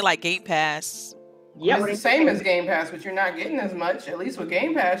that's more than like Game Pass. Yeah, it's the same as Game Pass, but you're not getting as much. At least with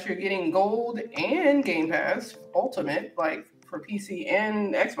Game Pass, you're getting Gold and Game Pass Ultimate, like for PC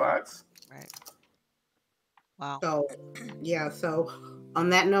and Xbox. Right. Wow. So, yeah. So, on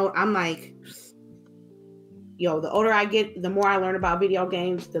that note, I'm like, yo, the older I get, the more I learn about video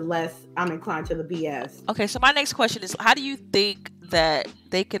games, the less I'm inclined to the BS. Okay, so my next question is, how do you think that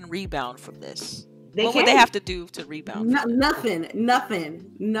they can rebound from this? What would they have to do to rebound? Nothing.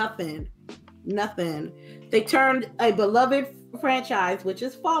 They turned a beloved franchise, which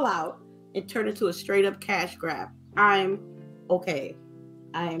is Fallout, and turned it into a straight up cash grab. I'm okay.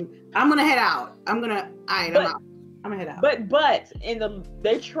 I'm gonna head out. I'm out. I'm gonna head out. But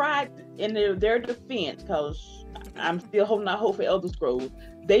they tried in their defense, because I'm still holding out hope for Elder Scrolls.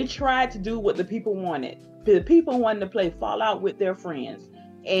 They tried to do what the people wanted. The people wanted to play Fallout with their friends,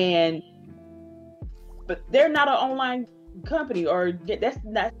 but they're not an online company, or that's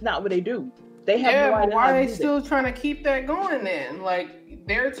not what they do. They have but why are they still trying to keep that going then? Like,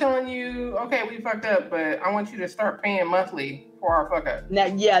 they're telling you, okay, we fucked up, but I want you to start paying monthly for our fuck up. Now,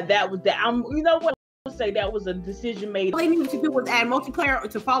 yeah, that was that. You know what? I'll say that was a decision made. All they needed to do was add multiplayer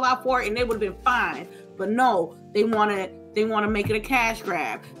to Fallout 4, and they would have been fine. But no, they want to make it a cash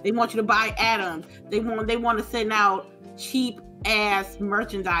grab. They want you to buy add-ons. They want to send out cheap ass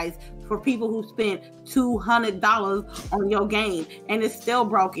merchandise for people who spent $200 on your game, and it's still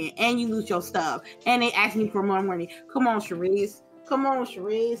broken, and you lose your stuff, and they ask me for more money. Come on, Sharice. I'm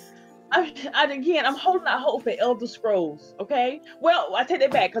holding out hope for Elder Scrolls. Okay, well, I take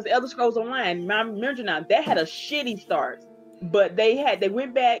that back, because Elder Scrolls Online, I remember now, that had a shitty start, but they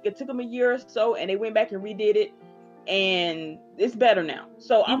went back. It took them a year or so, and they went back and redid it, and it's better now.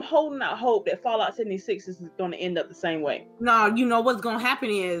 So I'm holding out hope that Fallout 76 is going to end up the same way. No, you know what's going to happen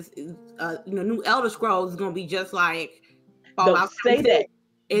is new Elder Scrolls is going to be just like Fallout. Don't say that.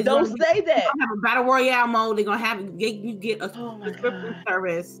 Don't say that. They're gonna have a battle royale mode. They're gonna have you get a subscription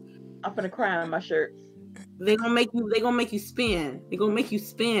service. I'm gonna cry on my shirt. They're gonna make you spin. They're gonna make you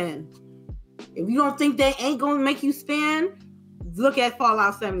spin. If you don't think they ain't gonna make you spin, look at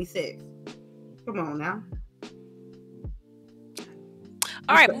Fallout 76. Come on now.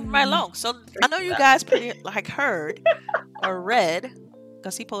 All right, moving right along. So I know you guys pretty heard or read,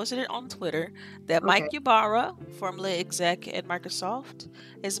 because he posted it on Twitter, that Mike Ybarra, formerly exec at Microsoft,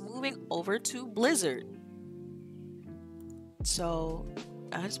 is moving over to Blizzard. So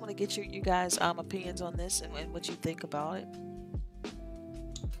I just want to get you guys' opinions on this and what you think about it.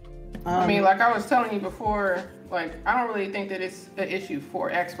 I mean, like I was telling you before, like, I don't really think that it's an issue for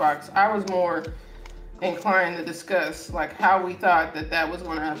Xbox. I was more inclined to discuss like how we thought that was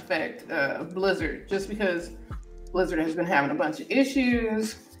going to affect Blizzard, just because Blizzard has been having a bunch of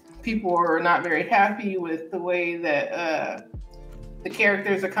issues. People are not very happy with the way that the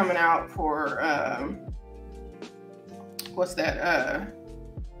characters are coming out for what's that?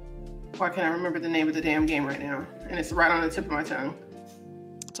 Why can't I remember the name of the damn game right now? And it's right on the tip of my tongue.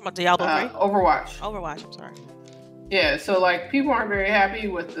 Talking about Diablo 3? Overwatch. Overwatch, I'm sorry. Yeah, so like people aren't very happy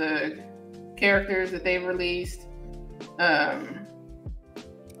with the characters that they've released, and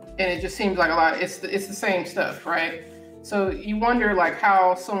it just seems like a lot. It's the same stuff, right? So you wonder like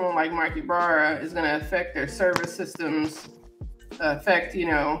how someone like Mike Ybarra is going to affect their service systems, affect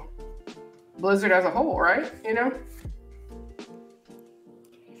Blizzard as a whole, right?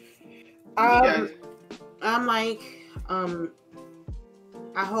 I'm like,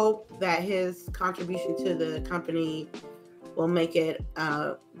 I hope that his contribution to the company will make it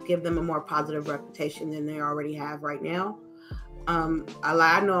give them a more positive reputation than they already have right now. I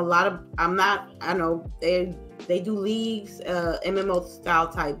know a lot of I know they do leagues, MMO style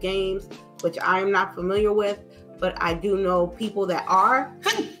type games, which I'm not familiar with, but I do know people that are.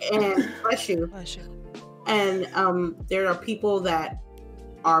 And bless you. And there are people that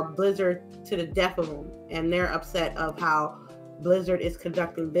are Blizzard to the death of them, and they're upset of how Blizzard is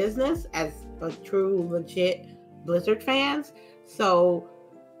conducting business as a true, legit Blizzard fans. So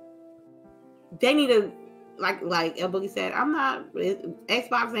they need to, like Emily said,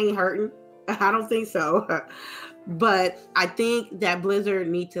 Xbox ain't hurting. I don't think so. But I think that Blizzard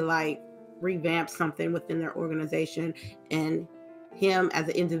need to like revamp something within their organization, and him as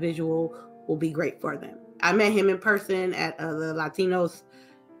an individual will be great for them. I met him in person at the Latinos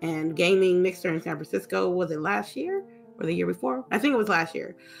and Gaming Mixer in San Francisco. Was it last year or the year before? I think it was last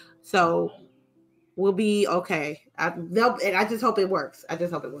year. So we'll be okay. I just hope it works.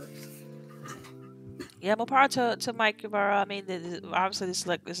 Yeah, more power to Mike Ybarra. I mean, obviously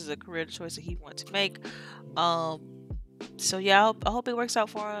this is a career choice that he wants to make. So yeah, I hope it works out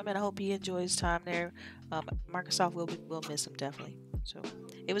for him, and I hope he enjoys time there. Microsoft will miss him definitely. So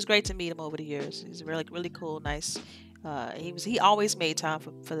it was great to meet him over the years. He's really really cool, nice. He always made time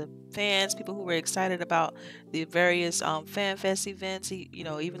for the fans, people who were excited about the various fan fest events. He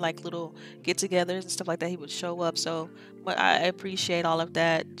even like little get-togethers and stuff like that. He would show up. So, but I appreciate all of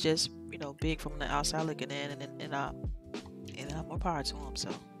that. Just being from the outside looking in, and more power to him. So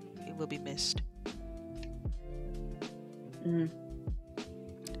he will be missed. Mm-hmm.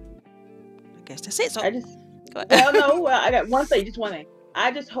 I guess that's it. So I got one thing. Just one thing. I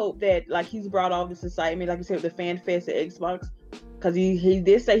just hope that like he's brought all this excitement, like you said, with the fan fest at Xbox, because he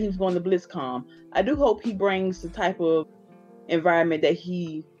did say he was going to BlizzCon. I do hope he brings the type of environment that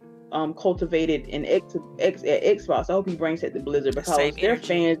he cultivated in at Xbox. I hope he brings it to Blizzard, because their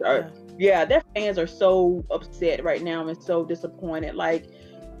fans are so upset right now and so disappointed. Like,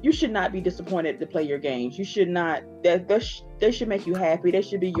 you should not be disappointed to play your games. You should not. They should make you happy. They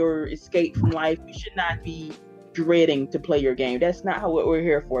should be your escape from life. You should not be dreading to play your game. That's not what we're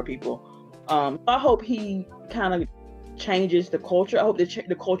here for, people. I hope he kind of changes the culture. I hope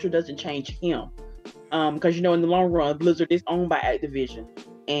the culture doesn't change him, because in the long run, Blizzard is owned by Activision,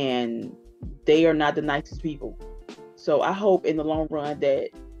 and they are not the nicest people. So I hope in the long run that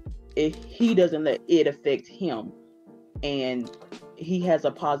if he doesn't let it affect him, and he has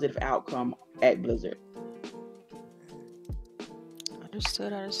a positive outcome at Blizzard.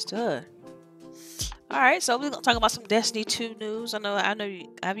 Understood. All right, so we're gonna talk about some Destiny 2 news. I know.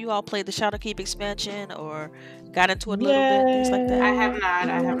 Have you all played the Shadowkeep expansion or got into it a little bit, things like that? I have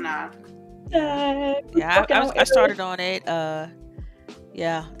not. Yeah, I started on it.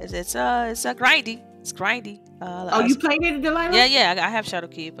 Yeah, it's grindy. It's grindy. You played it, Delilah? Yeah. I have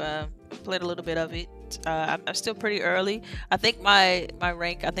Shadowkeep. Played a little bit of it. I'm still pretty early. I think my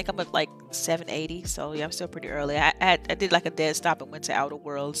rank. I think I'm at like 780. So yeah, I'm still pretty early. I did like a dead stop and went to Outer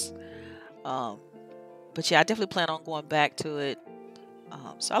Worlds. But yeah, I definitely plan on going back to it.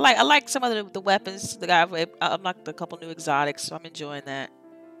 So I like some of the weapons. I unlocked a couple new exotics, so I'm enjoying that.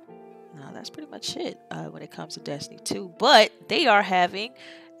 That's pretty much it when it comes to Destiny 2. But they are having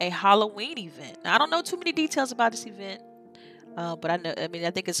a Halloween event. Now, I don't know too many details about this event, but I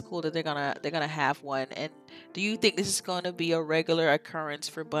think it's cool that they're gonna have one. And do you think this is going to be a regular occurrence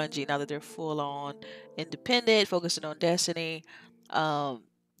for Bungie now that they're full on independent, focusing on Destiny?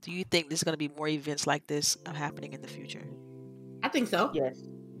 Do you think there's going to be more events like this happening in the future? I think so. Yes.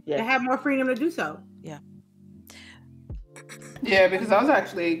 They have more freedom to do so. Yeah. Yeah, because I was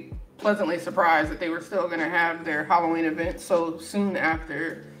actually pleasantly surprised that they were still going to have their Halloween event so soon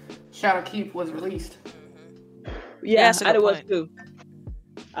after Shadowkeep was released. Yeah, I was too.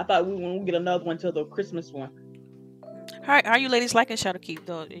 I thought we wouldn't get another one till the Christmas one. How are you ladies liking Shadowkeep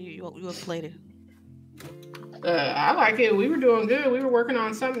though? You have played it. I like it. We were doing good. We were working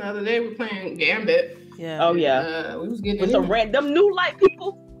on something the other day. We were playing Gambit. Yeah. Oh yeah. We was getting with some random new light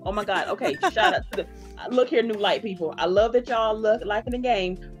people. Oh my god. Okay. Shout out to look here, new light people. I love that y'all liking the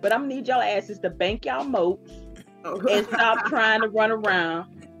game, but I'm gonna need y'all asses to bank y'all moats and stop trying to run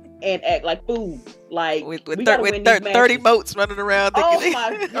around and act like fools. Like with we gotta win these 30 matches. moats running around. Oh thinking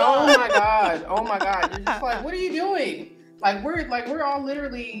my Oh god! my god! Oh my god! You're just like, what are you doing? We're all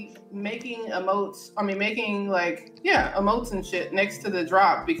literally making emotes. I mean, making emotes and shit next to the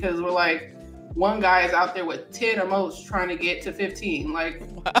drop because we're like, one guy is out there with 10 emotes trying to get to 15. Like,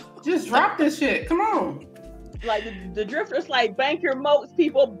 Wow. just drop this shit. Come on. Like the drifters, like bank your moats,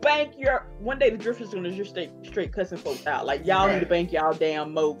 people. Bank your. One day the drifters gonna just straight cussing folks out. Like y'all need to bank y'all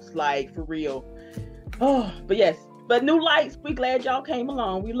damn moats, like for real. Oh, but yes, but New Lights, we glad y'all came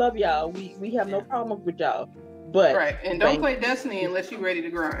along. We love y'all. We have no problem with y'all. But Right, and don't play Destiny unless you're ready to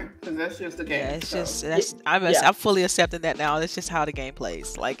grind, because that's just the game. Yeah, it's so. just I'm fully accepting that now. That's just how the game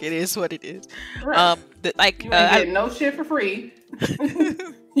plays. Like it is what it is. Right. You ain't getting no shit for free.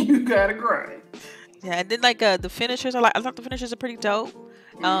 You gotta grind. Yeah, and then the finishers are I thought the finishers are pretty dope.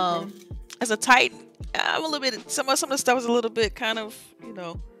 As a Titan, I'm a little bit some of the stuff is a little bit kind of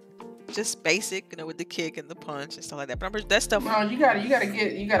just basic, with the kick and the punch and stuff like that. But that stuff. No, you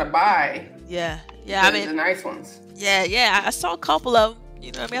gotta buy. Yeah. I mean the nice ones. Yeah. I saw a couple of them.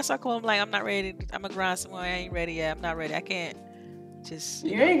 You know what I mean? I saw a couple of them like I'm not ready. I'm gonna grind some more. I ain't ready yet. I'm not ready. I can't. Just.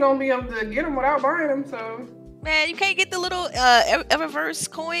 You ain't gonna be able to get them without buying them. So. Man, you can't get the little Eververse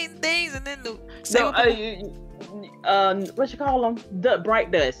coin things and then the. What you call them? The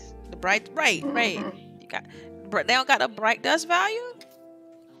bright dust. The bright, right. You got. They don't got a bright dust value.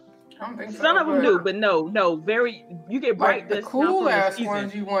 I don't think so. Some of them do, but no. Very, you get bright the dust. cool ass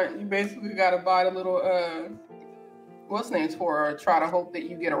ones you want. You basically gotta buy the little what's names for, or try to hope that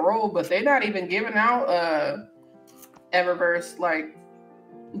you get a roll. But they're not even giving out Eververse like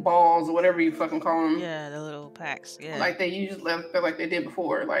balls or whatever you fucking call them. Yeah, the little packs. Yeah, like they usually like they did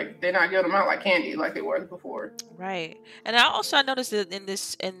before. Like they're not giving them out like candy like they were before. Right, and I noticed that in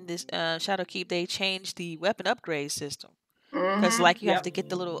this Shadowkeep they changed the weapon upgrade system. Because you have to get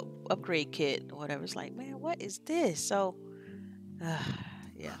the little upgrade kit or whatever. It's like, man, what is this? So,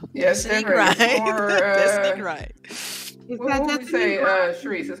 yeah. Destiny grind. Destiny grind. What would you say,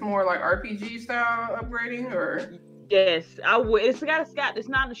 Sharice? It's more like RPG style upgrading, or? Yes, I would. It's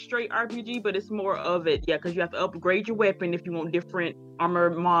not a straight RPG, but it's more of it. Yeah, because you have to upgrade your weapon if you want different armor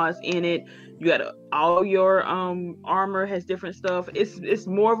mods in it. You got all your armor has different stuff. It's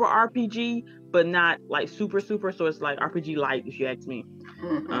more of an RPG, but not like super. So it's like RPG light, if you ask me.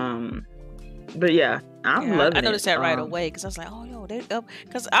 But yeah, I'm loving it. I noticed that right away because I was like, oh yo, they up.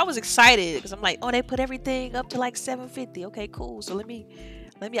 Because I was excited because I'm like, oh, they put everything up to like 750. Okay, cool. So let me.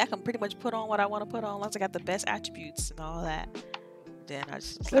 I can pretty much put on what I want to put on, once I got the best attributes and all that. Then I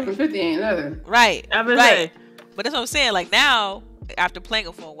just 750 ain't nothing. Right. Right. But that's what I'm saying. Like now, after playing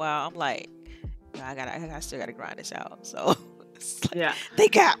it for a while, I'm like, I still gotta grind this out. So yeah, they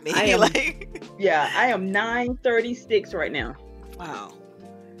got me. I am 936 right now. Wow.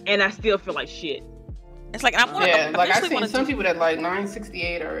 And I still feel like shit. It's like I'm I've seen some people that like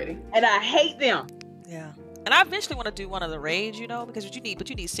 968 already. And I hate them. Yeah. And I eventually want to do one of the raids, because you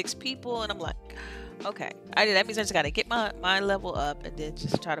need 6 people, and I'm like, okay, that means I just got to get my level up and then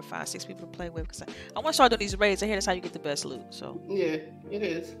just try to find 6 people to play with, because I want to start doing these raids. I hear that's how you get the best loot. So yeah, it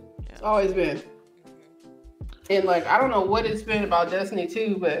is. Yeah. It's always been. And I don't know what it's been about Destiny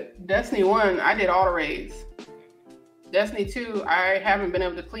 2, but Destiny 1, I did all the raids. Destiny 2, I haven't been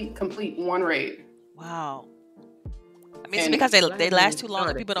able to complete one raid. Wow. I mean, it's because they last too long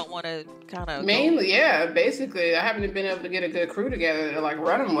and people don't want to kind of mainly, yeah, basically I haven't been able to get a good crew together to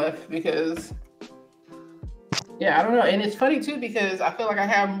run them with, because I don't know. And it's funny too, because I feel like I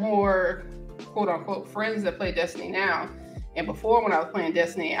have more quote unquote friends that play Destiny now, and before, when I was playing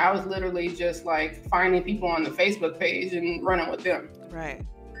Destiny, I was literally just finding people on the Facebook page and running with them. Right.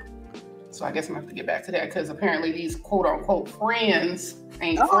 So I guess I'm gonna have to get back to that, because apparently these quote unquote friends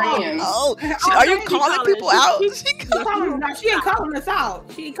ain't friends. Oh, are you calling people out? She ain't calling us out.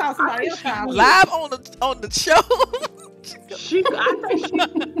 She ain't calling somebody else out. Live on the show.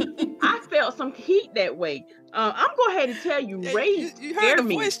 I felt some heat that way. I'm going ahead and tell you, Ray. You heard the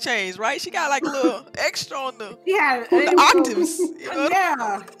voice change, right? She got a little extra on the octaves.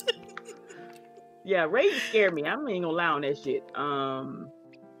 Yeah. Yeah, Ray scared me. I ain't gonna lie on that shit.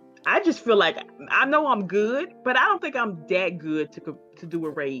 I just feel like I know I'm good, but I don't think I'm that good to do a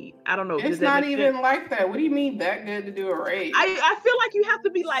raid. I don't know. It's not even like that. What do you mean that good to do a raid? I feel like you have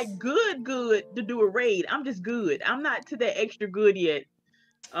to be good to do a raid. I'm just good. I'm not to that extra good yet.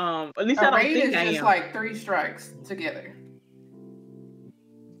 At least I don't think I am. It's just 3 strikes together.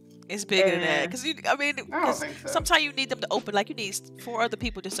 It's bigger than that, because I don't think so. Sometimes you need them to open, you need 4 other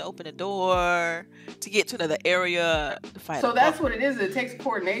people just to open the door to get to another area to fight. So that's what it is. It takes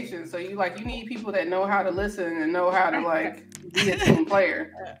coordination. So you need people that know how to listen and know how to be a team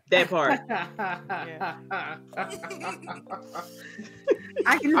player. That part.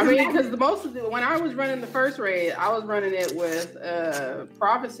 I mean, because when I was running the first raid, I was running it with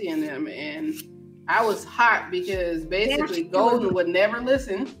Prophecy in them, and I was hot because basically Golden would never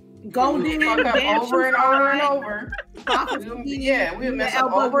listen. Golden fuck up over and over and over. We would mess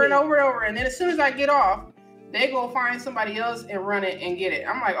up over and over and over, and then as soon as I get off, they go find somebody else and run it and get it.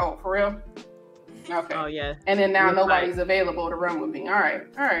 I'm like, oh, for real? Okay. Oh yeah. And then now nobody's available to run with me. All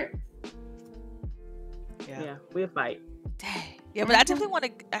right. Yeah, we'll fight. Dang. Yeah, but I definitely want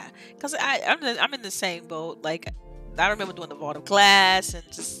to, cause I'm in the same boat. Like, I remember doing the Vault of Glass and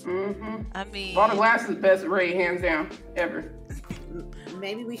just. I mean, Vault of Glass is the best raid hands down ever.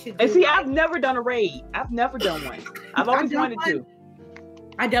 Maybe we should. And see, I've never done a raid. I've never done one. I've always wanted to.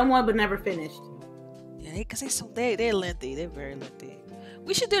 I done one, but never finished. Yeah, because they're lengthy. They're very lengthy.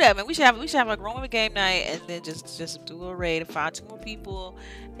 We should do that, man. We should have like Roman game night, and then just do a raid and find 2 more people,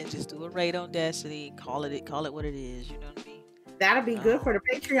 and just do a raid on Destiny. Call it what it is. You know what I mean? That'd be good for the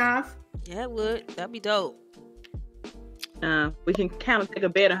Patreons. Yeah, it would. That'd be dope. We can kind of take a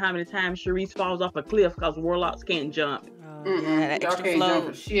bet on how many times Sharice falls off a cliff because warlocks can't jump. Yeah, that extra can't float.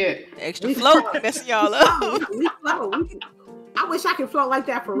 jump for shit. The extra float messing y'all up. We float. I wish I could float like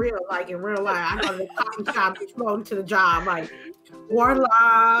that for real, like in real life. I go to the coffee shop, be floating to the job, like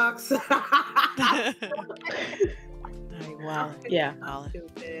warlocks. Wow. Yeah. I'm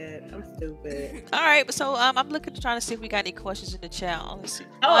stupid. All right, so I'm trying to see if we got any questions in the chat. Let's see.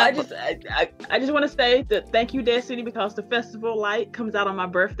 I just want to say that thank you, Destiny, because the festival light comes out on my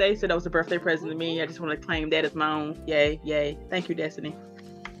birthday, so that was a birthday present to me. I just want to claim that as my own. Yay. Thank you, Destiny.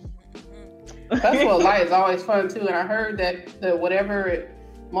 Festival Light is always fun too, and I heard that the whatever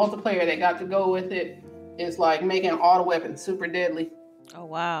multiplayer they got to go with it is like making all the weapons super deadly. Oh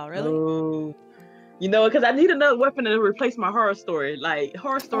wow, really? Oh. You know, because I need another weapon to replace my horror story. Like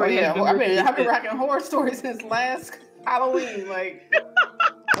horror story. I've been rocking horror stories since last Halloween. Like,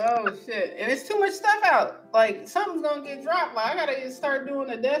 oh shit, and it's too much stuff out. Like something's gonna get dropped. Like I gotta start doing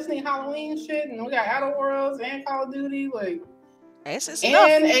the Destiny Halloween shit, and we got Outer Worlds and Call of Duty. Like. And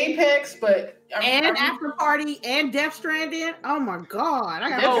Apex, but After Party and Death Stranding. Oh my god! I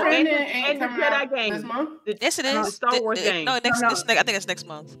got Death Stranding ain't coming out this month. Yes, it is. The Star Wars game. No, next. I think it's next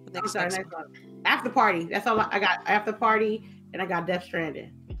month. Next month. After Party. That's all I got. After Party, and I got Death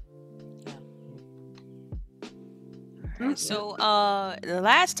Stranding. So, the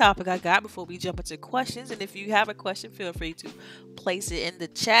last topic I got before we jump into questions, and if you have a question, feel free to place it in the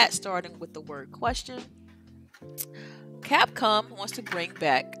chat, starting with the word question. Capcom wants to bring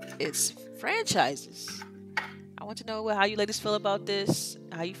back its franchises. I want to know how you ladies feel about this,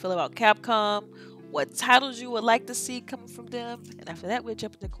 how you feel about Capcom, what titles you would like to see coming from them, and after that we'll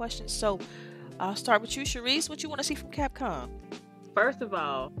jump into questions. So I'll start with you, Sharice. What you want to see from Capcom? First of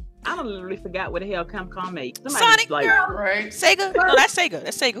all, I don't literally forgot what the hell Capcom makes. Sonic, girl. Right? Sega? No, that's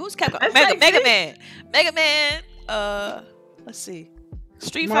Sega. Who's Capcom? Mega Man. Let's see.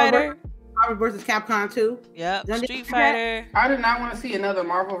 Street Fighter. Marvel vs. Capcom 2. Yep. Street Fighter. I did not want to see another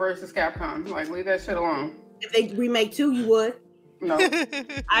Marvel vs. Capcom. Like, leave that shit alone. If they remake 2, you would. No.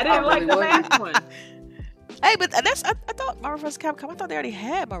 I didn't like the last one. Hey, but I thought Marvel vs. Capcom. I thought they already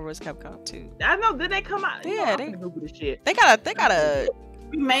had Marvel vs. Capcom 2. I know. Did they come out? Yeah, they Google the shit. They got a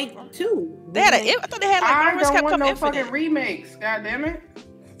remake 2. They had I thought they had like Marvel vs. Capcom want no Infinite. fucking remakes. God damn it.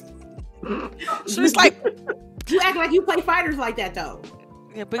 So it's like you act like you play fighters like that though.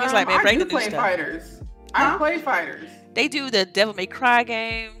 Yeah, but it's like, man, bring the new play stuff. fighters. I play fighters. They do the Devil May Cry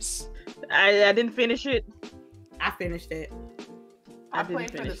games. I didn't finish it. I finished it. I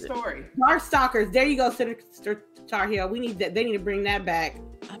played for the story. Darkstalkers. There you go, Senator Tar Heel. We need that. They need to bring that back.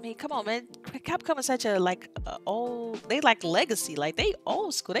 I mean, come on, man. Capcom is such a old. They like legacy. Like they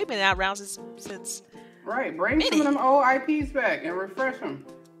old school. They've been around since. Right. Bring some of them old IPs back and refresh them.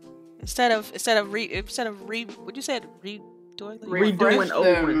 Instead of what you said redoing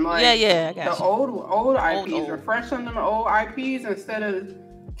over. Like, yeah, I got the you. old IPs, refresh them the old IPs instead of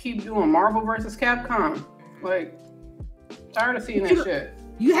keep doing Marvel versus Capcom. Like, tired of seeing that shit.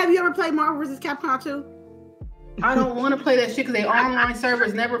 Have you ever played Marvel vs. Capcom 2? I don't want to play that shit because they online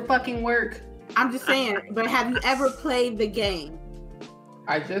servers never fucking work. I'm just saying, but have you ever played the game?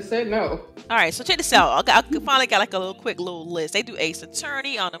 I just said no. All right, so check this out. I finally got like a quick little list. They do Ace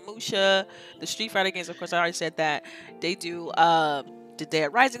Attorney, Onimusha, the Street Fighter games. Of course, I already said that. They do the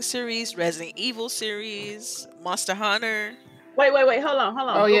Dead Rising series, Resident Evil series, Monster Hunter. Wait, hold on.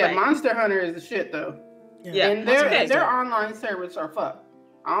 Oh yeah, Monster Hunter is the shit though. Yeah, and their online servers are fucked.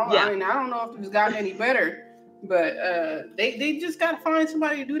 I don't know if it's gotten any better, but they just gotta find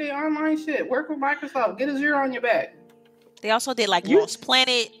somebody to do their online shit. Work with Microsoft. Get Azure on your back. They also did like You- Lost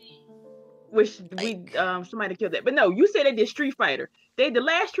Planet. Which we somebody killed that. But no, you said they did Street Fighter. The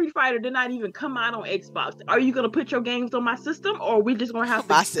last Street Fighter did not even come out on Xbox. Are you gonna put your games on my system, or are we just gonna have to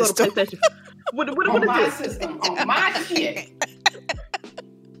My go to system. PlayStation? What on is my this? system, on my shit.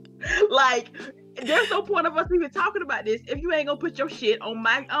 Like, there's no point of us even talking about this if you ain't gonna put your shit on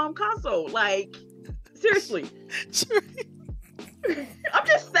my console. Like, seriously. I'm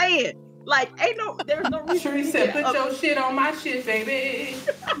just saying. Like, there's no reason. Sheree said, "Put your shit on my shit, baby."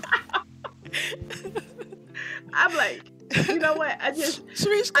 I'm like, you know what?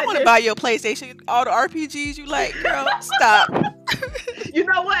 Sharice, I want to buy your PlayStation. All the RPGs you like, girl. Stop. You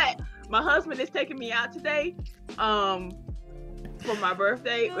know what? My husband is taking me out today, for my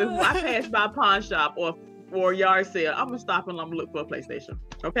birthday. If I pass by a pawn shop or yard sale, I'm gonna stop and I'm gonna look for a PlayStation.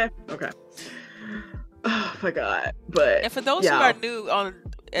 Okay. Oh my God! But And for those who are new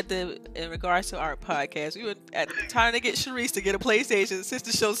in regards to our podcast, we were trying to get Sharice to get a PlayStation since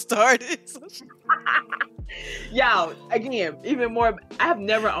the show started. y'all, again, even more. I have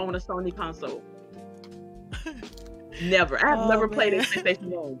never owned a Sony console. Never. I have never played a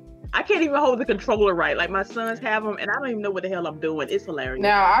PlayStation game. I can't even hold the controller right. Like, my sons have them, and I don't even know what the hell I'm doing. It's hilarious.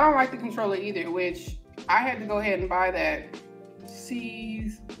 Now, I don't like the controller either, which I had to go ahead and buy that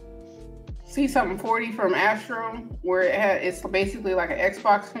C40 from Astro, where it's basically like an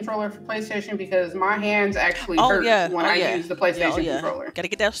Xbox controller for PlayStation, because my hands actually hurt when I use the PlayStation controller. Gotta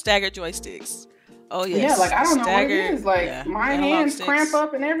get that staggered joysticks. Oh yes. Yeah, like I don't know what it is. Like my hands cramp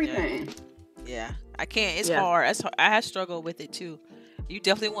up and everything. Yeah, I can't. It's hard. I have struggled with it too. You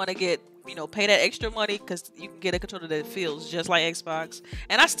definitely want to get, pay that extra money, because you can get a controller that feels just like Xbox.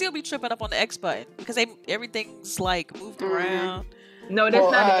 And I still be tripping up on the X button because everything's like moved around. No,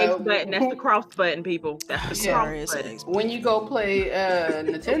 that's not the X button. That's the cross button, people. That's the cross button. When you go play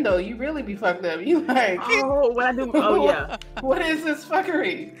Nintendo, you really be fucked up. You like, what I do? Oh yeah. What is this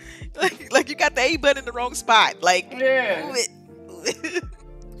fuckery? Like you got the A button in the wrong spot. Like, move it.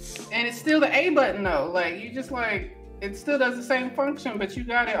 And it's still the A button though. Like, you just like, it still does the same function, but you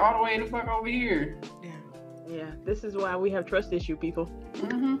got it all the way the fuck over here. Yeah, this is why we have trust issue, people.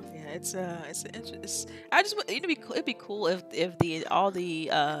 Mm-hmm. Yeah, it's I just it'd be cool if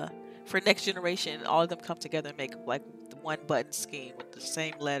for next generation, all of them come together and make like the one button scheme with the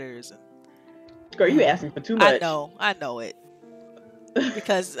same letters. And girl, you asking for too much. I know it.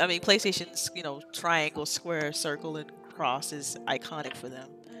 Because PlayStation's triangle, square, circle, and cross is iconic for them.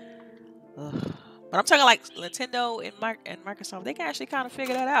 Ugh. But I'm talking like Nintendo and Microsoft. They can actually kind of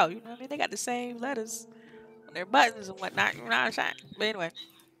figure that out. You know what I mean? They got the same letters on their buttons and whatnot. But anyway,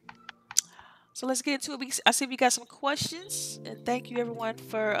 so let's get into it. I see we got some questions, and thank you everyone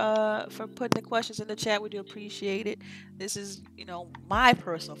for putting the questions in the chat. We do appreciate it. This is my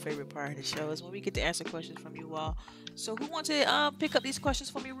personal favorite part of the show is when we get to answer questions from you all. So who wants to pick up these questions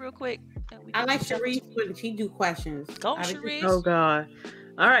for me real quick? I like Sharice when she do questions. Go, Sharice. Oh God.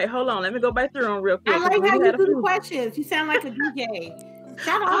 All right, hold on. Let me go back through them real quick. I like how you do the questions. You sound like a DJ.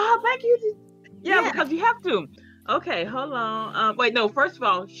 Shout out. Oh, thank you. Yeah, because you have to. Okay, hold on. Wait, no. First of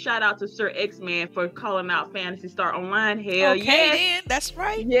all, shout out to Sir X-Man for calling out Phantasy Star Online. Hell then, that's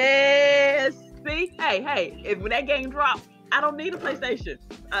right. Yes. See, hey, when that game drops, I don't need a PlayStation.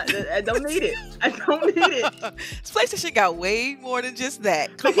 I don't need it. I don't need it. This PlayStation got way more than just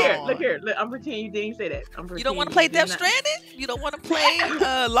that. Look here. Look, I'm pretending you didn't say that. You don't want to play Death Stranding? You don't want to play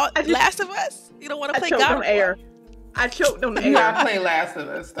Last of Us? You don't want to play God of War? I choked on the air. You gotta play Last of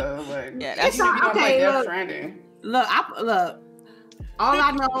Us though. Like, yeah, that's you don't play Death Stranding. Look. All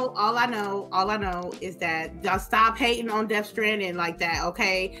I know is that just stop hating on Death Stranding like that,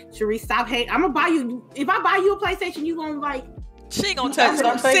 okay? Sharice, stop hating. I'm gonna buy you. If I buy you a PlayStation, you gonna like. She ain't gonna touch it.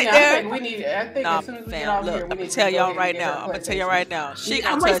 Gonna sit there. I think as soon as we get out here, I'm gonna tell y'all right now. She ain't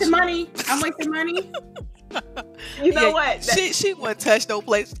gonna touch money. I'm wasting money. You know what? She wouldn't touch no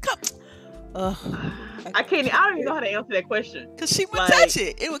place. Come. I don't even know how to answer that question. Cause she would touch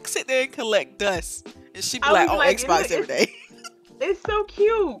it. It would sit there and collect dust, and she'd be like on Xbox every day. It's so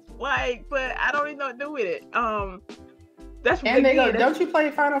cute, but I don't even know what to do with it. That's and they go. Don't you play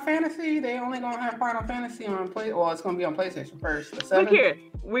Final Fantasy? They only gonna have Final Fantasy on Play. Well, it's gonna be on PlayStation first. Look here,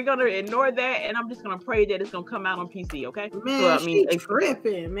 we're gonna ignore that, and I'm just gonna pray that it's gonna come out on PC. Okay? Man, she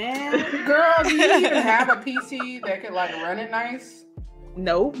tripping, man. Girl, do you even have a PC that could like run it nice?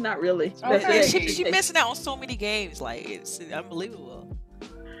 No, not really. Okay. She missing out on so many games. Like, it's unbelievable.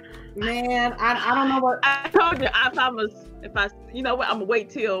 Man, I don't know what I told you. If I you know what, I'm gonna wait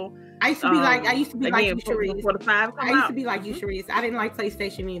till. I used to be like you, Sharice. Before the 5 come I used to be like you, Sharice. I didn't like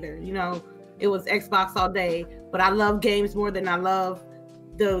PlayStation either. It was Xbox all day. But I love games more than I love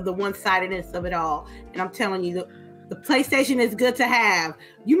the one-sidedness of it all. And I'm telling you, The PlayStation is good to have.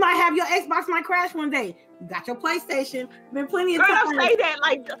 You might have your Xbox might crash one day. You got your PlayStation. Been plenty of Girl, time. don't say that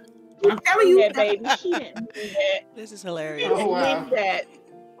like I'm telling you, that, baby. She didn't do that. This is She hilarious. didn't wow. do that.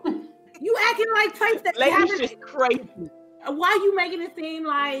 you acting like PlayStation. Lady's just crazy. Why you making it seem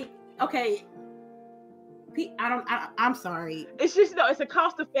like okay? I'm sorry. It's just no. It's a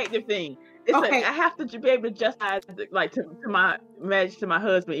cost-effective thing. It's Okay. I have to be able to justify like to my marriage to my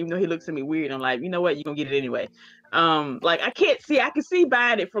husband, even though he looks at me weird. I'm like, you know what? You're gonna get it anyway. Like I can see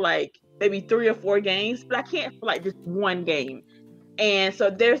buying it for like maybe 3 or 4 games, but I can't for like just one game. And so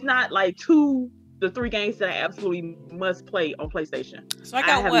there's not like the 3 games that I absolutely must play on PlayStation. So I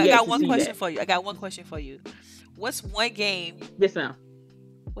have got yet to one see question that. for you. I got one question for you. What's one game? Yes, ma'am.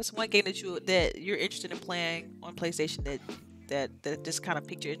 What's one game that you're interested in playing on PlayStation that just kind of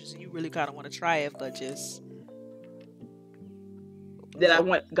piqued your interest and you really kind of want to try it, but just That I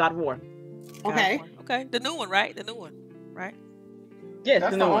want God of War. Okay. Okay, the new one, right? The new one, right? Yes,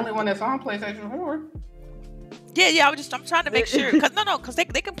 That's the the new only one that's on PlayStation 4. Yeah. I'm trying to make sure because they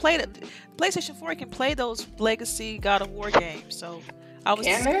can play the PlayStation 4 can play those legacy God of War games. So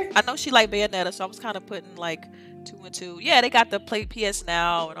Can they? I know she like Bayonetta, so I was kind of putting like 2 and 2. Yeah, they got the play PS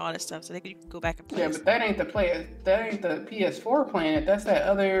Now and all that stuff, so you can go back and play. Yeah, but that ain't the PS4 playing it. That's that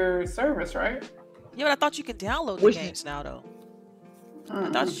other service, right? Yeah, but I thought you can download the Which- games now though. I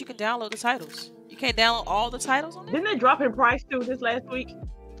thought that you can download the titles. You can't download all the titles on there. Didn't they drop in price too this last week?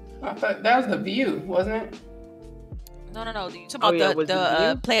 I thought that was the View, wasn't it? No. You talking Oh, about yeah, was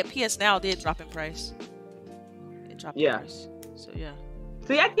the it play at PS Now did drop in price. It dropped in Yeah. price. So yeah.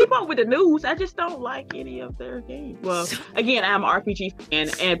 See, I keep up with the news. I just don't like any of their games. Well, again, I'm an RPG fan,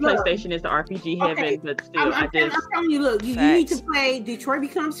 and Look. PlayStation is the RPG Okay. heaven, but still, I'm telling you, look, you need to play Detroit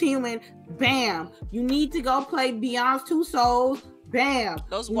Becomes Human. Bam. You need to go play Beyond Two Souls. Bam.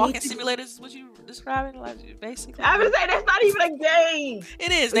 Those You walking need to- simulators is what you describing, like basically. I would say that's not even a game.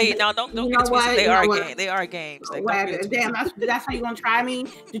 It is. They now don't You get know it twisted. what? They You know are what? games. They are games. Like, Well, don't get it damn, twisted. that's how you gonna try me.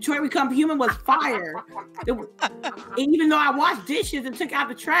 Detroit Become Human was fire. And even though I washed dishes and took out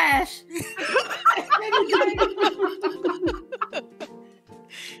the trash,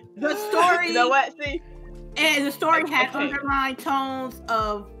 the story You know what? See, and the story had Okay. underlying tones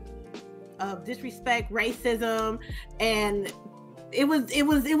of disrespect, racism, and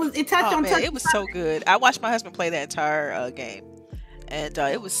it touched Oh on man, it was so good. I watched my husband play that entire game, and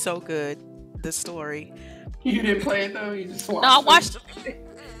it was so good. The story. You didn't play it though. You just watched. No, I it? watched.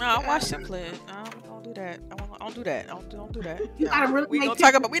 No, I watched him play it. No, don't do that. I don't do that. Don't do that. You gotta really We make don't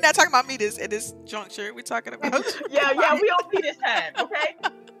talk about. We're not talking about me at this juncture. We're talking about. yeah, we don't see this time, okay?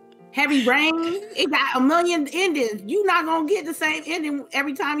 Heavy Rain. It got a million endings. You're not gonna get the same ending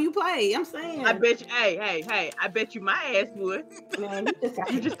every time you play. I'm saying. I bet you. Hey! I bet you my ass would. Man,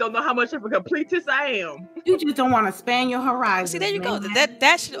 You just don't know how much of a completist I am. you just don't want to span your horizon. See, there you go. man.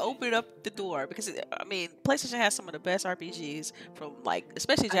 That should open up the door because I mean, PlayStation has some of the best RPGs from like,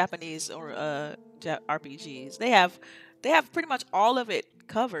 especially Japanese or RPGs. They have pretty much all of it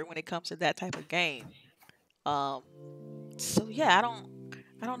covered when it comes to that type of game. So yeah, I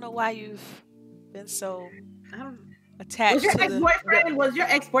don't know why you've been so attached Was your to the. ex-boyfriend? Was your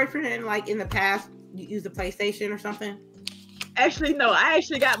ex-boyfriend like in the past? You used a PlayStation or something? Actually, no. I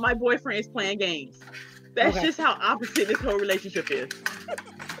actually got my boyfriends playing games. That's Okay. just how opposite this whole relationship is.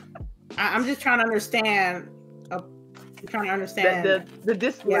 I'm just trying to understand.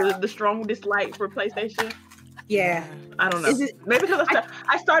 The strong dislike for PlayStation. Yeah. I don't know. Is it- Maybe because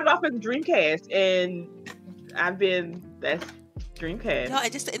I started off with Dreamcast, and that's Dreamcast. No,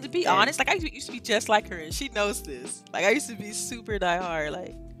 and to be honest, like I used to be just like her, and she knows this. Like I used to be super diehard.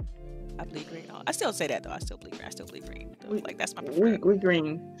 Like I bleed green. I still say that though. I still bleed green. I still bleed green. Like that's my preferred. We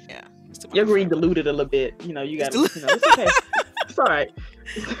green. Yeah. Your green diluted a little bit. You know, you got to. It's okay. It's all right.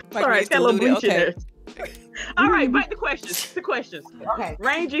 It's My all right. green's Got a little diluted, bleach in okay. there. All right, back to questions. Okay.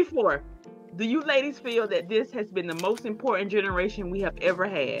 Rain G4. Do you ladies feel that this has been the most important generation we have ever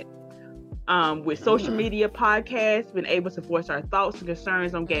had? With social media, podcasts, been able to voice our thoughts and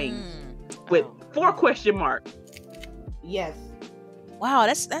concerns on games. With 4 question mark. Yes. Wow,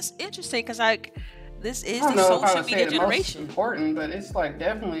 that's interesting because like this is I don't the know if I social would say media the most generation. important, but it's like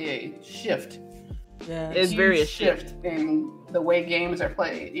definitely a shift. Yeah. It's Huge very a shift. in the way games are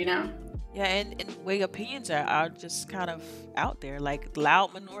played. You know. Yeah, and way opinions are just kind of out there, like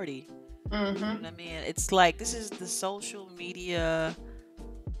loud minority. Mm-hmm. You know what I mean, it's like this is the social media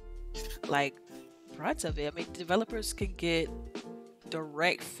like parts of it. I mean, developers can get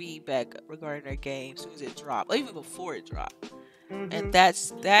direct feedback regarding their game as soon as it drops, or even before it drops. And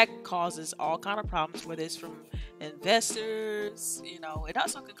that causes all kind of problems, whether it's from investors, it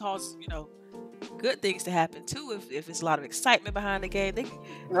also can cause, good things to happen too. If it's a lot of excitement behind the game, they can,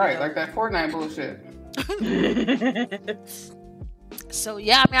 Right, like that Fortnite bullshit. So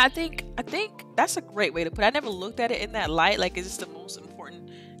yeah, I mean, I think that's a great way to put it. I never looked at it in that light. Like, is this the most important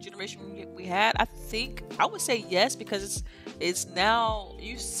generation we had? I think I would say yes, because it's now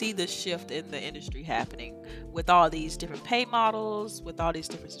you see the shift in the industry happening with all these different pay models, with all these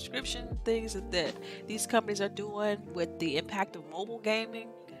different subscription things that these companies are doing, with the impact of mobile gaming.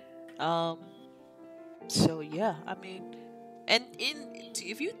 Um, so yeah, I mean, and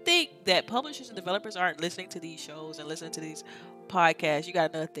if you think that publishers and developers aren't listening to these shows and listening to these podcasts, you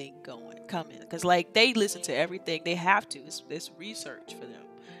got another thing coming, because like they listen to everything. They have to. It's research for them.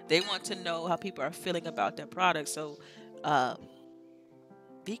 They want to know how people are feeling about their product. So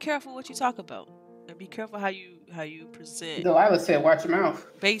be careful what you talk about, and be careful how you present. Delilah said, "Watch your mouth."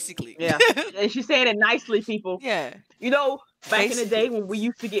 Basically, Yeah, and she's saying it nicely, people. yeah. You know, back in the day when we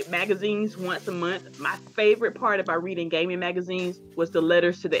used to get magazines once a month, my favorite part about reading gaming magazines was the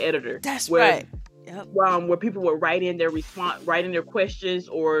letters to the editor. That's where, right. Yep. Where people would write in their response, write in their questions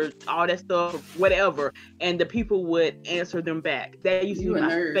or all that stuff, whatever, and the people would answer them back. That used to be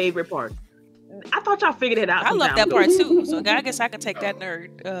my favorite part. I thought y'all figured it out. I love that part too. So I guess I can take that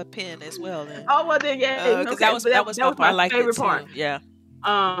nerd pen as well then. Oh well, then yeah, because that was my favorite part. Yeah.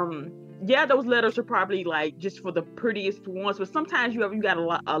 Yeah, those letters are probably like just for the prettiest ones, but sometimes you got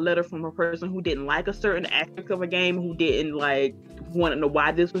a letter from a person who didn't like a certain aspect of a game, who didn't like want to know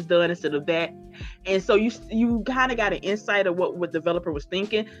why this was done instead of that, and so you kind of got an insight of what the developer was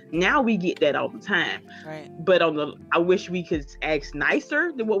thinking. Now we get that all the time, right? But I wish we could ask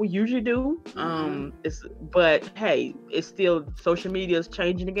nicer than what we usually do. But hey, it's still social media is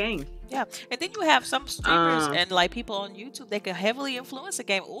changing the game. Yeah, and then you have some streamers and like people on YouTube that can heavily influence a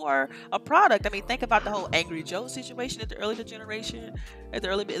game or a product. I mean, think about the whole Angry Joe situation at the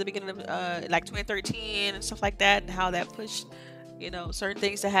the beginning of like 2013 and stuff like that, and how that pushed certain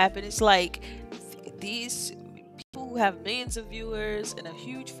things to happen. It's like these people who have millions of viewers and a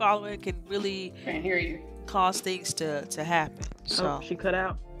huge following can really can't hear you cause things to happen. So she cut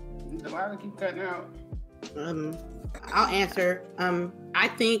out. Delilah keep cutting out. I'll answer. I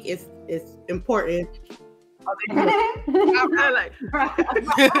think it's important.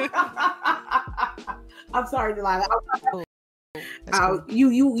 I'm sorry, Delilah.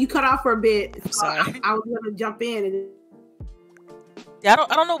 You cut off for a bit. So I was gonna jump in. And... Yeah,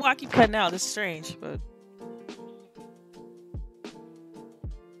 I don't know why I keep cutting out. It's strange, but.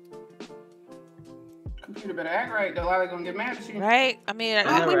 Computer better act right. Delilah gonna get mad at you. Right? I mean,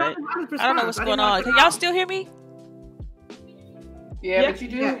 I don't know what's going on. Can y'all still hear me? Yeah, but you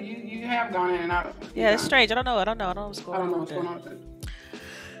do. Yeah. You have gone in and out. Yeah, it's strange. I don't know what's going on. I don't know what's going on with it.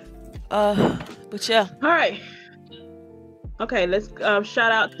 But yeah. All right. Okay, let's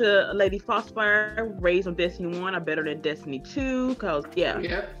shout out to Lady Foxfire. Raids on Destiny 1 are better than Destiny 2, cause yeah.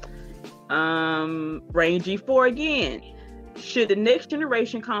 Rain G4 again. Should the next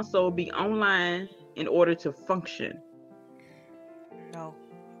generation console be online in order to function? No.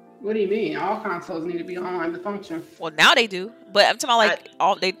 What do you mean? All consoles need to be online to function. Well, now they do, but I'm talking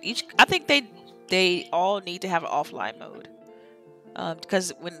about like I think they all need to have an offline mode.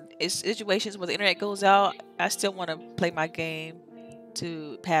 Because when it's situations where the internet goes out, I still want to play my game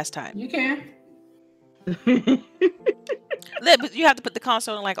to pass time. You can. But you have to put the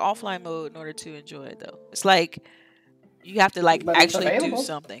console in like offline mode in order to enjoy it, though. It's like you have to like actually do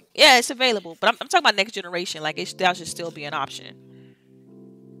something. Yeah, it's available, but I'm talking about next generation. Like that should still be an option.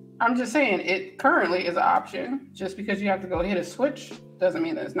 I'm just saying it currently is an option. Just because you have to go hit a switch doesn't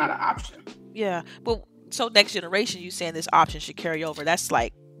mean that it's not an option. Yeah, but so next generation, you saying this option should carry over? That's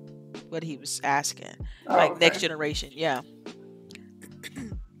like what he was asking. Like next generation, yeah.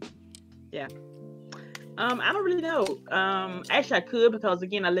 Yeah. I don't really know. Actually, I could, because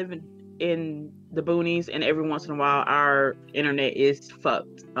again, I live in the boonies, and every once in a while, our internet is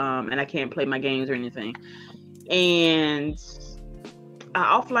fucked, and I can't play my games or anything. And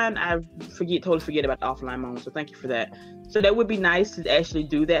offline, I totally forget about the offline mode. So thank you for that. So that would be nice to actually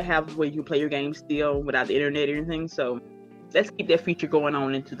do that, have where you can play your game still without the internet or anything. So let's keep that feature going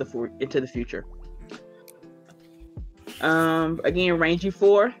on into the future. Again, Rain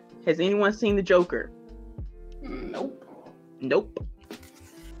G4. Has anyone seen The Joker? Nope.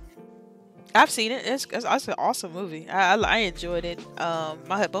 I've seen it. It's an awesome movie. I enjoyed it.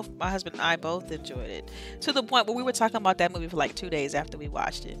 My husband and I both enjoyed it, to the point where we were talking about that movie for like 2 days after we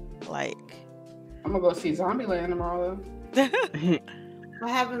watched it. Like, I'm gonna go see Zombieland tomorrow. I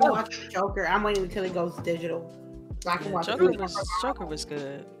haven't watched Joker. I'm waiting until it goes digital. So I can Yeah, watch it Joker was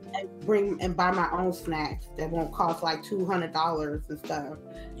good. and bring and buy my own snacks that won't cost like $200 and stuff.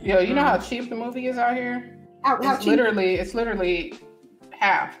 Yo, you know how cheap the movie is out here? How It's cheap? literally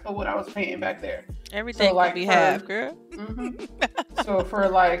half of what I was paying back there. Everything So, like, can be for- half, girl. So for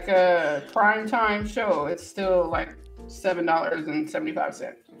like a prime time show, it's still like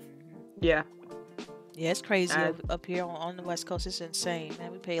 $7.75. Yeah. Yeah, it's crazy I- up here on the West Coast. It's insane,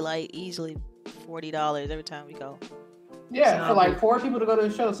 man. We pay like easily $40 every time we go. Yeah, for like 4 people to go to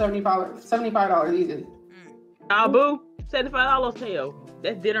the show, $75 easy. Ah, boo. $75 tail.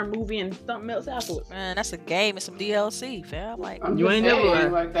 That's dinner, movie, and something else afterwards. Man, that's a game and some DLC, fam. Like, I'm You just ain't never saying,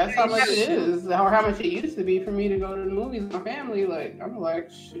 lied. like that's how much it is, or how much it used to be for me to go to the movies with my family. Like I'm like,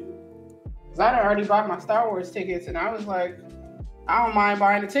 shoot, because I'd already bought my Star Wars tickets, and I was like, I don't mind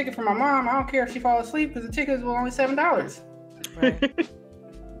buying a ticket for my mom. I don't care if she falls asleep because the tickets were only $7. right.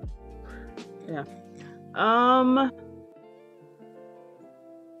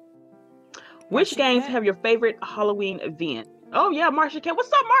 Which Marsha games Cat? have your favorite Halloween event? Oh yeah, Marsha Cat.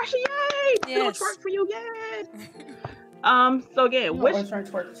 What's up, Marsha? Yay! Doing Yes. twerk for you, yay! So again, You which always trying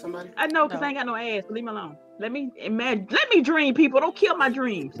to twerk with somebody. I know because No. I ain't got no ass. Leave me alone. Let me imagine. Let me dream, people. Don't kill my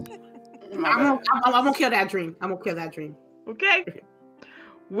dreams. I'm gonna kill that dream. I'm gonna kill that dream. Okay.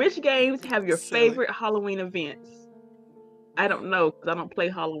 Which games have your Silly. favorite Halloween events? I don't know because I don't play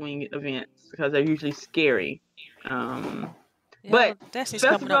Halloween events because they're usually scary. Yeah, But Destiny's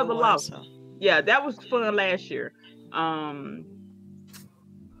Festival coming up of the with one, Lost. so. Yeah, that was fun last year. I've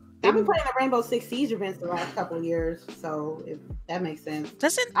been playing the Rainbow Six Siege events the last couple of years, so if that makes sense.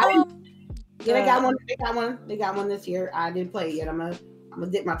 Doesn't Yeah, they got one. They got one this year. I didn't play it yet. I'm gonna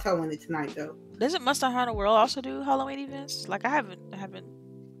dip my toe in it tonight though. doesn't Monster Hunter World also do Halloween events? Like I haven't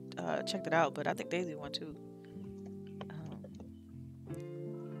checked it out, but I think they do one too.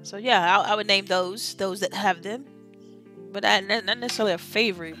 So yeah, I would name those that have them, but not necessarily a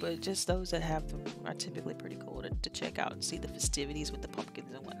favorite, but just those that have them are typically pretty cool to check out and see the festivities with the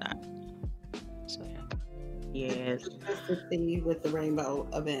pumpkins and whatnot. So yeah. Yes. Consistency with the Rainbow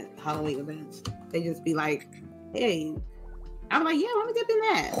event, Halloween events. They just be like, "Hey," I'm like, "Yeah, let me dip in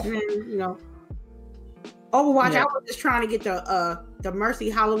that." And then Overwatch. Yeah. I was just trying to get the Mercy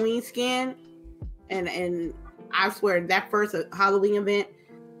Halloween skin, and I swear that first Halloween event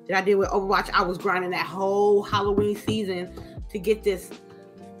that I did with Overwatch, I was grinding that whole Halloween season to get this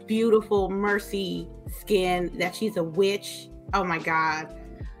beautiful Mercy skin that she's a witch. Oh my god,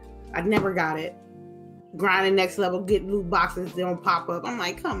 I never got it. Grinding next level, get loot boxes, they don't pop up. I'm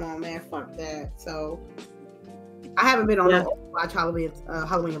like, come on, man, fuck that. So I haven't been on Yeah. no Overwatch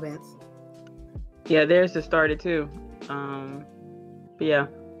Halloween events. Yeah, theirs has started too. But yeah.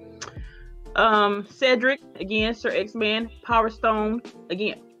 Cedric again, Sir X-Man, Power Stone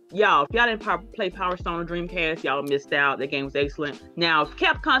again. Y'all, if y'all didn't play Power Stone or Dreamcast, y'all missed out. That game was excellent. Now, if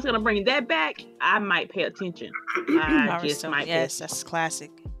Capcom's gonna bring that back, I might pay attention. I Power just Stone, might. yes, that's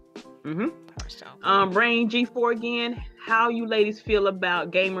classic. Mm-hmm. Power Stone. Rain G4 again. How you ladies feel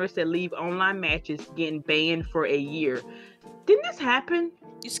about gamers that leave online matches getting banned for a year? Didn't this happen?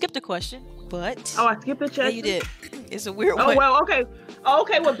 You skipped a question, but Oh, I skipped the yeah, check. you did. It's a weird Oh one. well, okay.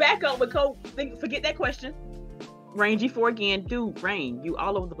 Okay, well back up with Cole. Forget that question. Rain G4 again. Dude, Rain, you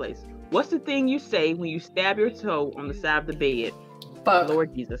all over the place. What's the thing you say when you stab your toe on the side of the bed? Fuck.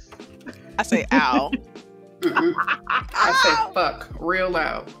 Lord Jesus. I say, ow. Mm-mm. I said fuck real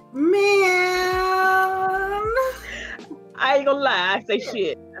loud. Man, I ain't gonna lie. I say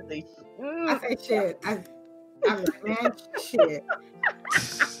shit. I say. I say shit. I'm like, man, shit.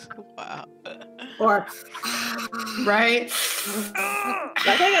 Wow. Or Right?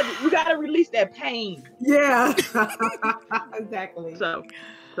 Like you gotta release that pain. yeah, exactly. So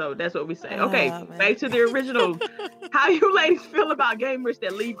that's what we say. Okay, Ah, man. back to the original. How you ladies feel about gamers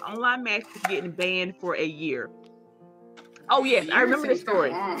that leave online matches getting banned for a year? Oh yes, I remember this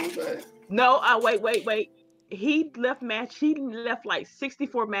story. No, wait. He left like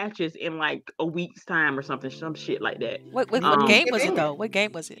 64 matches in like a week's time or something, some shit like that. What Um, game was it though? What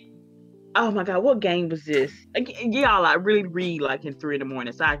game was it? Oh my god, what game was this? Y'all, I really read like in 3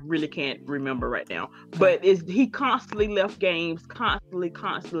 a.m, so I really can't remember right now. But he constantly left games,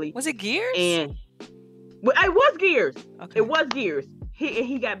 constantly. Was it Gears? And well, it was Gears. Okay. It was Gears.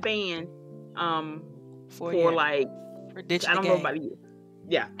 He got banned for like ditching I don't the know game. about a year.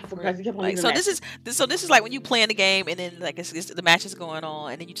 Yeah, because he kept on Like, leaving so this is like when you playing the game and then like it's the match is going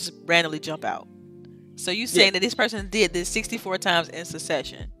on and then you just randomly jump out. So you saying that this person did this 64 times in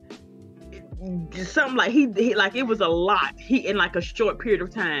succession? something like he like it was a lot. He in like a short period of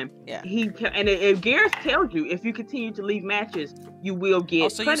time. Yeah. And if Garrus tells you if you continue to leave matches, you will get. Oh,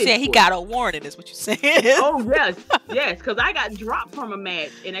 so you saying he got a warning? Is what you saying? Oh yes, because I got dropped from a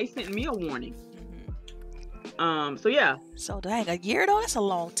match and they sent me a warning. So yeah. So dang, a year though, that's a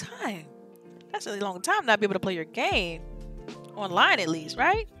long time. That's a long time not be able to play your game online at least,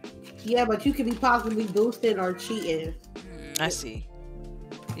 right? Yeah, but you could be possibly boosted or cheating. I see.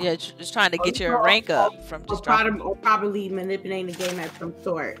 Yeah, just trying to get your rank up from just or probably manipulating the game at some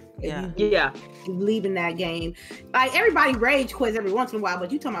sort. Yeah. You leaving that game. Like everybody rage quits every once in a while,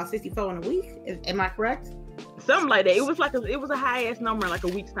 but you talking about 64 in a week? Am I correct? Something like that. It was a high ass number in like a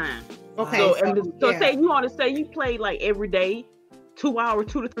week's time. Okay. So say you want to say you play like every day, 2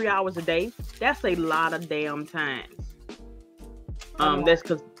 to 3 hours a day. That's a lot of damn times. That's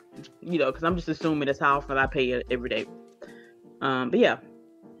because because I'm just assuming that's how often I pay it every day. But yeah,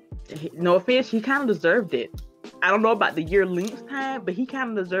 no offense, he kind of deserved it. I don't know about the year length time, but he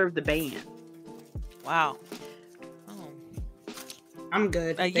kind of deserved the ban. Wow. I'm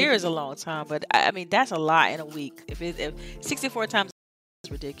good. A year is a long time, but I mean that's a lot in a week. If 64 times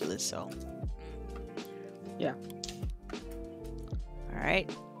is ridiculous, so yeah. All right.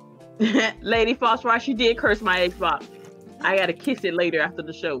 Lady Phosphorus, she did curse my Xbox. I gotta kiss it later after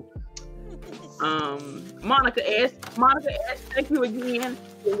the show. Monica S, thank you again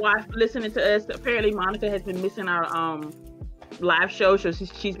for listening to us. Apparently Monica has been missing our live show, so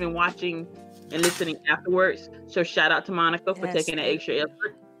she's been watching and listening afterwards. So shout out to Monica for taking the extra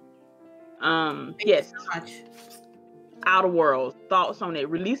effort. Yes. So much. Outer Worlds, thoughts on it?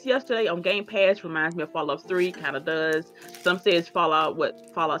 Released yesterday on Game Pass, reminds me of Fallout 3, kind of does. Some say it's Fallout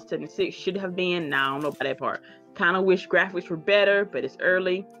 76 should have been. Nah, I don't know about that part. Kind of wish graphics were better, but it's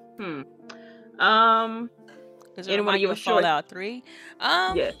early. Does it remind you of Fallout 3?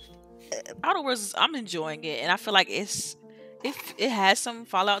 Yeah. Outer Worlds, I'm enjoying it, and I feel like it has some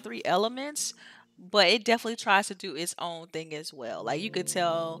Fallout 3 elements, but it definitely tries to do its own thing as well. Like you could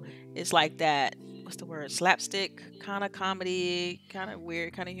tell it's like that, what's the word, slapstick kind of comedy, kind of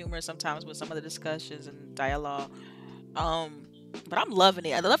weird, kind of humor sometimes with some of the discussions and dialogue. But I'm loving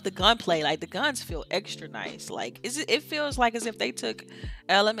it. I love the gunplay. Like the guns feel extra nice. Like it feels like as if they took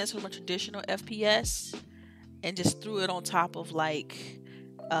elements from a traditional FPS and just threw it on top of like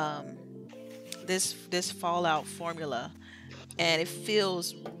this Fallout formula, and it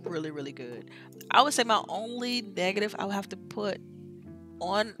feels really, really good. I would say my only negative I would have to put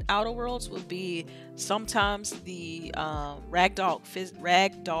on Outer Worlds would be sometimes the ragdoll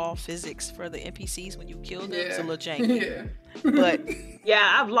physics for the NPCs when you kill them is a little janky. Yeah. But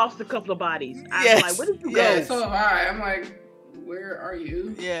yeah, I've lost a couple of bodies. I'm like, where did you go? So have I. I'm like, where are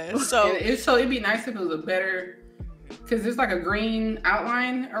you? Yeah. So it'd be nice if it was a better, because there's like a green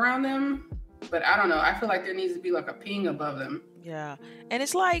outline around them, but I don't know. I feel like there needs to be like a ping above them. Yeah, and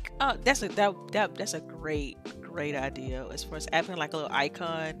it's like that's a great idea as far as having like a little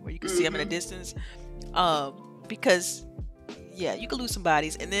icon where you can see them in the distance, because yeah, you can lose some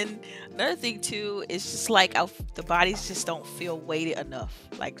bodies. And then another thing too is just like the bodies just don't feel weighted enough.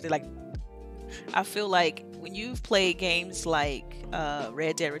 Like they're like, I feel like when you've played games like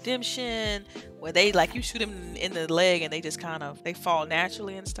Red Dead Redemption, where they like you shoot them in the leg and they just they fall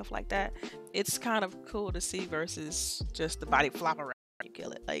naturally and stuff like that. It's kind of cool to see versus just the body flop around and you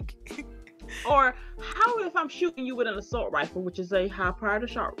kill it. Like, or how if I'm shooting you with an assault rifle, which is a high-powered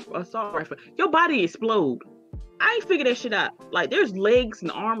assault rifle, your body explode? I ain't figured that shit out. Like, there's legs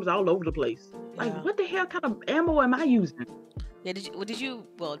and arms all over the place. Like, what the hell kind of ammo am I using? Yeah, did you?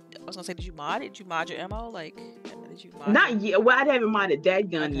 Well, I was gonna say, did you mod it? Did you mod your ammo? Like, did you mod Not it? yet. Well, I haven't modded that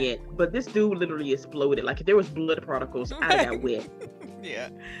gun yet. But this dude literally exploded. Like, if there was blood particles, I got wet. Yeah,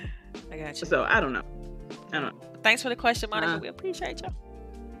 I got you. So I don't know. Thanks for the question, Monica. We appreciate you.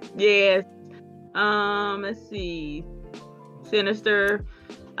 Yes. Let's see. Sinister.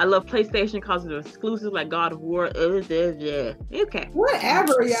 I love PlayStation because of the exclusives like God of War. Yeah. Okay.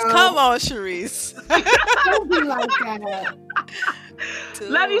 Whatever, y'all. Come on, Sharice. Don't be like that.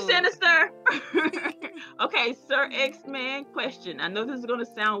 Love you, Sinister. Okay, Sir X-Man question. I know this is going to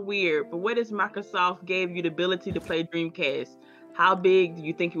sound weird, but what if Microsoft gave you the ability to play Dreamcast? How big do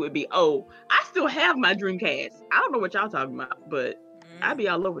you think it would be? Oh, I still have my Dreamcast. I don't know what y'all talking about, but I'd be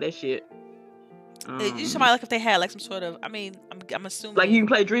all over that shit. You talking about like if they had like some sort of, I mean, I'm assuming like you can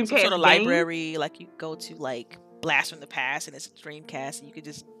play Dreamcast some sort of game? library, like you go to like Blast from the Past and it's a Dreamcast and you could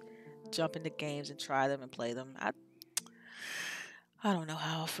just jump into games and try them and play them. I don't know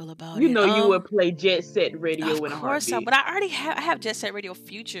how I feel about it. You know, you would play Jet Set Radio in a heartbeat. But I already have Jet Set Radio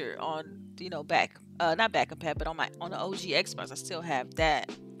Future on, not back compat, but on the OG Xbox. I still have that,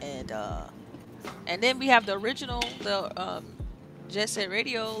 and And then we have the original, the Jet Set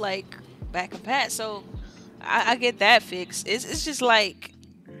Radio, like back and pat. So I get that fixed. It's just like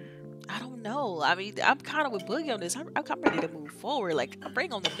I don't know. I mean, I'm kind of with Boogie on this. I'm ready to move forward. Like,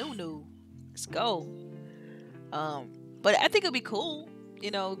 bring on the new. Let's go. But I think it'd be cool.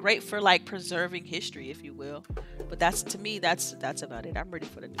 Great for like preserving history, if you will. But that's to me, that's about it. I'm ready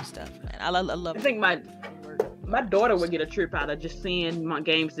for the new stuff, man. I love. I think my daughter would get a trip out of just seeing my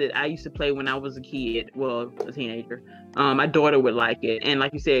games that I used to play when I was a kid, well, a teenager. My daughter would like it, and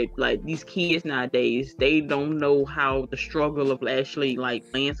like you said, like these kids nowadays, they don't know how the struggle of actually like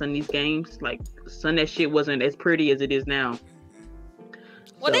playing some of these games. Like some of that shit wasn't as pretty as it is now.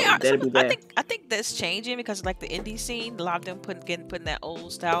 Well, So, they are. that'd be bad. I think that's changing because like the indie scene, a lot of them putting that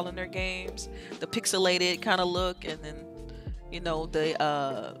old style in their games, the pixelated kind of look, and then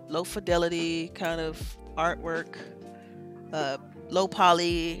the low fidelity kind of artwork, low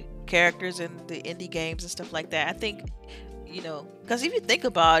poly characters in the indie games and stuff like that. I think because if you think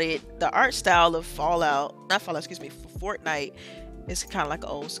about it, the art style of Fortnite is kind of like an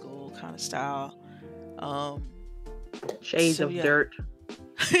old school kind of style. Shades of dirt.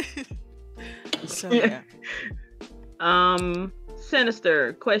 So yeah.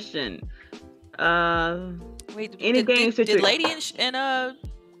 Sinister question. Wait, any games that did Lady and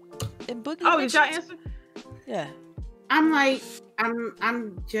Boogie? Oh, did y'all answer? Yeah. I'm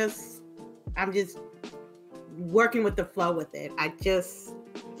just working with the flow with it. I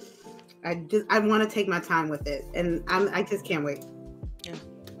want to take my time with it, and I just can't wait. Yeah.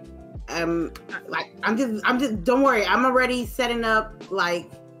 I'm just don't worry. I'm already setting up like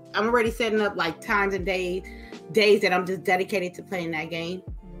times and days that I'm just dedicated to playing that game.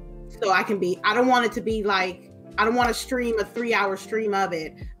 So I don't want it to be like, I don't want to stream a 3-hour stream of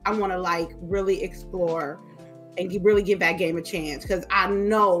it. I want to like really explore and really give that game a chance, because I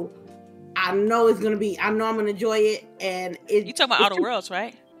know it's gonna be. I know I'm gonna enjoy it. And you talking about Outer Worlds,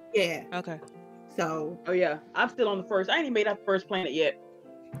 right? Yeah. Okay. So. Oh yeah, I'm still on the first. I ain't even made that first planet yet.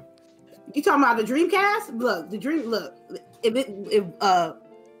 You talking about the Dreamcast? Look, if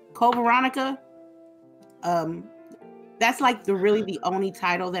Code Veronica, that's like the only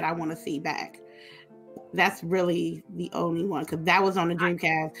title that I want to see back. That's really the only one, because that was on the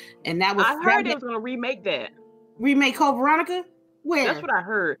Dreamcast, and that was. I heard they was gonna remake that. Remake Code Veronica? Where? That's what I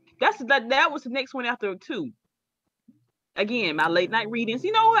heard. That was the next one after 2. Again, my late night readings.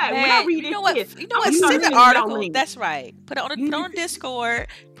 You know what? Man, when I read send the article. That's right. Put it on Discord.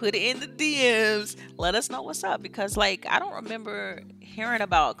 Put it in the DMs. Let us know what's up, because like I don't remember hearing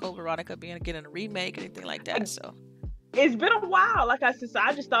about Code Veronica getting a remake or anything like that. So it's been a while. Like I said, so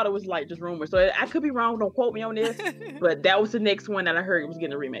I just thought it was like just rumors. So I could be wrong. Don't quote me on this. But that was the next one that I heard was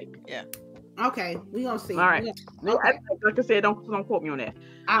getting a remake. Yeah. Okay, we gonna see. All right. Okay. Like I said, don't quote me on that.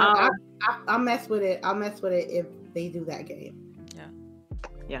 I'll mess with it. I'll mess with it if they do that game.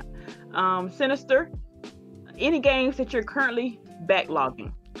 Yeah. Sinister. Any games that you're currently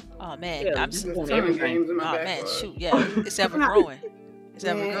backlogging? Oh man, Yeah, I'm just every games in my oh man, backlog. shoot, yeah, it's ever growing. It's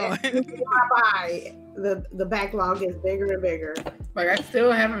ever growing. The backlog is bigger and bigger. Like I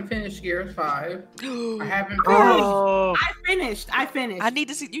still haven't finished Gears 5. I haven't finished. Oh. I finished. I need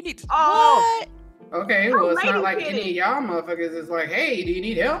to see. You need to. Oh. What? Okay, well, it's not lady like did any of y'all motherfuckers is like, hey, do you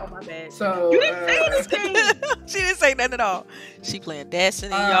need help? Oh, my bad. So You didn't say anything. She didn't say nothing at all. She playing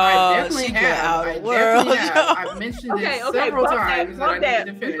Destiny, y'all. I definitely She have. playing Outer Worlds, y'all. I've mentioned Okay, it several fuck times that, that I fuck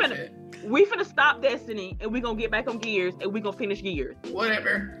need to that. finish it. We finna stop Destiny and we gonna get back on Gears and we gonna finish Gears.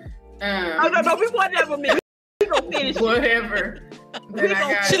 Whatever. No, we whatever, man. We gonna finish it. Whatever. Then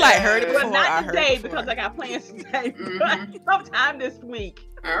I got, She like heard it Well, before. I not heard today it before. because I got plans today, Mhm. but sometime this week.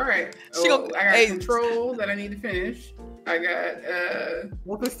 All right. She Well, gonna- I got hey. Control that I need to finish. I got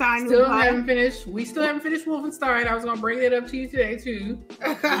Wolfenstein. still haven't finished. We still haven't finished Wolfenstein. I was gonna bring that up to you today too. We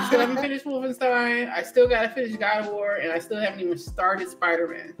still haven't finished Wolfenstein. I still gotta finish God of War, and I still haven't even started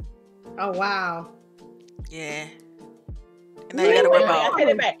Spider-Man. Oh wow. Yeah. And now you gotta worry Wait, I about. take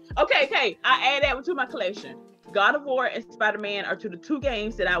it back. Okay. I add that one to my collection. God of War and Spider-Man are the 2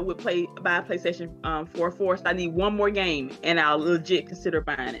 games that I would buy PlayStation 4 for. So I need one more game, and I'll legit consider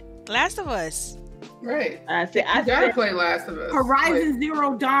buying it. Last of Us. Right. I said, You gotta play Last of Us. Horizon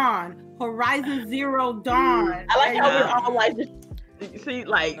Zero Dawn. Horizon Zero Dawn. I like how Wow. we're all like, just, see, I don't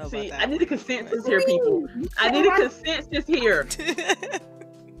know about that I need a consensus here, people. I need a consensus here.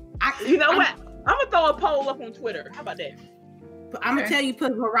 You know what? I'm gonna throw a poll up on Twitter. How about that? I'm gonna Okay. tell you,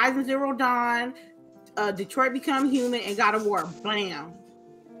 put Horizon Zero Dawn, Detroit Become Human, and God of War. Bam.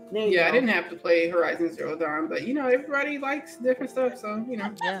 There you Yeah, I go. didn't have to play Horizon Zero Dawn, but you know, everybody likes different stuff, so you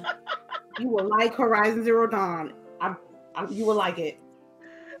know. Yeah. You will like Horizon Zero Dawn. You will like it.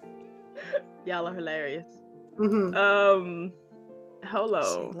 Y'all are hilarious. Mhm.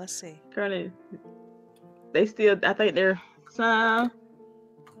 Hello. Let's see. Currently, they still. I think they're some.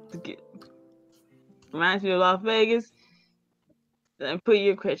 Reminds me of Las Vegas. And put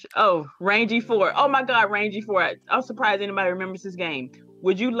your question. Oh, Rangy 4. Oh my God, Rangy 4. I'm surprised anybody remembers this game.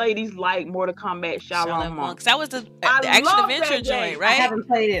 Would you ladies like Mortal Kombat Shaolin Monks? That was the I action love adventure that joint, game. I right? haven't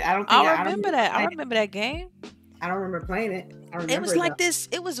played it. I don't think I remember that. I playing it. remember that game. I don't remember playing it. I remember It was like this.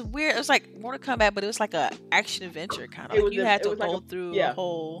 It was weird. It was like Mortal Kombat, but it was like a action adventure kind of. Like you had to go through a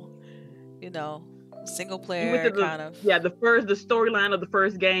whole, single player kind of. Yeah, the storyline of the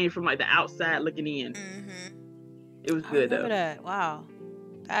first game from like the outside looking in. It was good though. I remember that. Wow.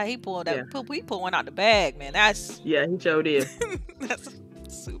 He pulled that. Yeah. He pulled one out the bag, man. He showed it. That's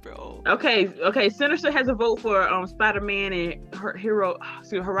super old. Okay. Sinister has a vote for Spider-Man and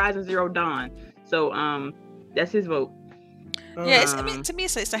Horizon Zero Dawn. So that's his vote. Yeah, to me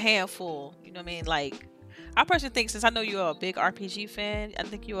it's a handful. You know what I mean? Like, I personally think, since I know you're a big RPG fan, I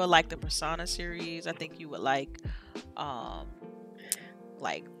think you would like the Persona series. I think you would like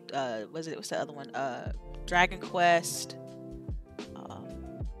what's the other one? Dragon Quest,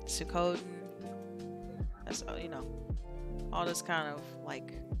 Suikoden. That's all this kind of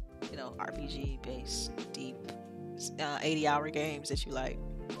like RPG based deep 80-hour games that you like.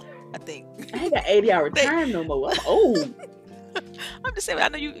 I think I ain't got 80-hour time no more. I'm old. I'm just saying. I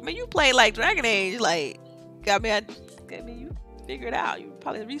know you. I mean, you play like Dragon Age. Like, I mean, you figure it out. You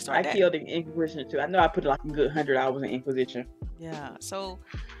probably restart. I killed the Inquisition too. I know I put like a good 100 hours in Inquisition. Yeah. So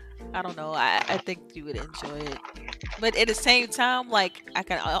I don't know. I think you would enjoy it, but at the same time, like, I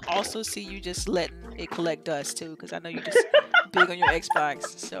can also see you just letting it collect dust too, because I know you're just big on your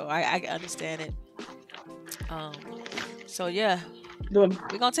Xbox. So I understand it. So yeah, we're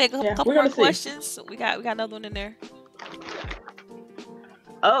gonna take a couple more questions. We got another one in there.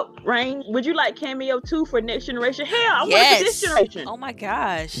 Oh, Rain, would you like Cameo 2 for Next Generation? Hell, I want it for this generation. Oh my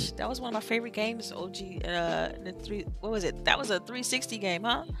gosh, that was one of my favorite games. OG, what was it? That was a 360 game,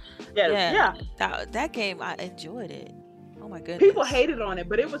 huh? Yeah. That game, I enjoyed it. Oh my goodness. People hated on it,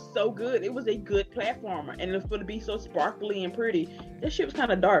 but it was so good. It was a good platformer, and it was going to be so sparkly and pretty. This shit was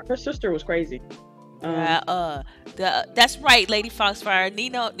kind of dark. Her sister was crazy. That's right, Lady Foxfire.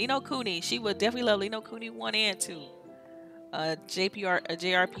 Nino Kuni. She would definitely love Nino Kuni 1 and 2.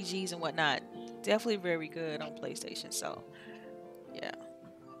 JRPGs and whatnot, definitely very good on PlayStation. So yeah,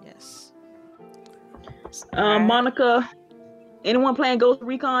 yes. Monica, anyone playing Ghost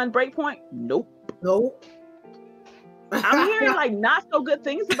Recon Breakpoint? Nope. I'm hearing like not so good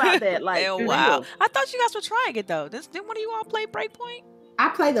things about that. Like, wow, I thought you guys were trying it though. Didn't one of you all play Breakpoint? I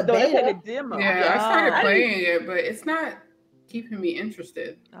played the beta. Demo. Yeah, I started playing it, but it's not keeping me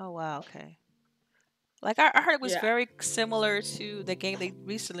interested. Oh wow, okay. Like, I heard it was very similar to the game they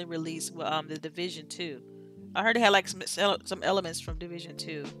recently released, the Division 2. I heard it had like some elements from Division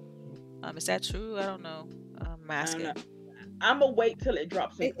 2. Is that true? I don't know. I'm asking. I'm gonna wait till it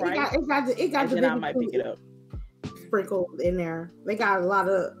drops in price. It got then I might pick it up. Sprinkled in there. They got a lot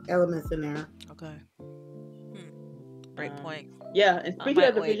of elements in there. Okay. Breakpoint. Yeah, and speaking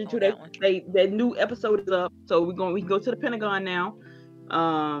of Division 2, that new episode is up, so we can go to the Pentagon now.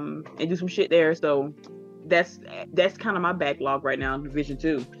 And do some shit there. So that's kind of my backlog right now, Division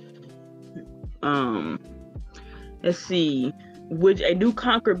 2. Let's see. Would a new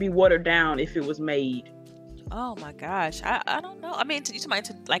Conquer be watered down if it was made? Oh my gosh, I don't know. I mean, you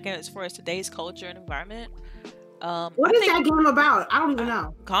talking like as far as today's culture and environment. What is that game about? I don't even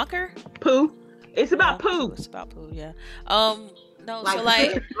know. Conquer? Poo. It's about poo. It's about poo. Yeah. No.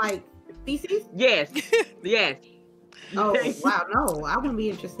 Like, so like feces? Yes. Yes. Oh wow, no! I wouldn't be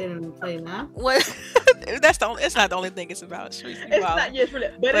interested in playing that. What? It's not the only thing it's about. It's not really,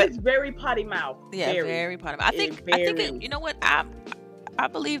 but it's very potty mouth. Yeah, very potty mouth. I think you know what? I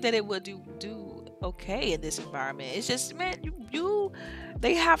believe that it would do okay in this environment. It's just, man,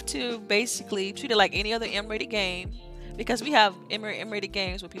 they have to basically treat it like any other M-rated game, because we have M-rated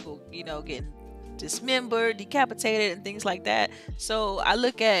games where people getting dismembered, decapitated, and things like that. So I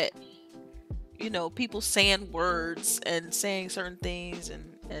look at people saying words and saying certain things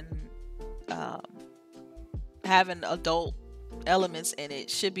and having adult elements in it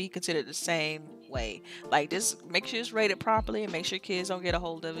should be considered the same way. Like, just make sure it's rated properly and make sure kids don't get a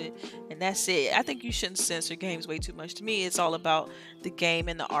hold of it, and that's it. I think you shouldn't censor games way too much. To me, it's all about the game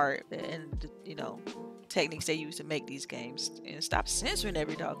and the art and techniques they use to make these games, and stop censoring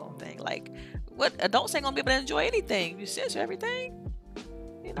every doggone thing. Like, what adults ain't gonna be able to enjoy anything. You censor everything.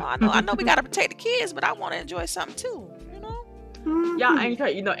 I know we gotta protect the kids, but I want to enjoy something too. Y'all ain't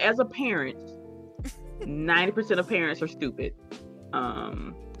trying. As a parent, 90% of parents are stupid.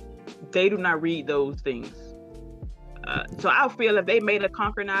 they do not read those things. So I feel if they made a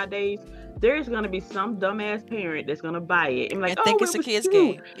Conquer nowadays, there's gonna be some dumbass parent that's gonna buy it and like, And think oh, it's it a was kid's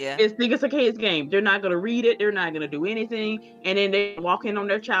cute. game. Yeah. It's think it's a kid's game. They're not gonna read it. They're not gonna do anything. And then they walk in on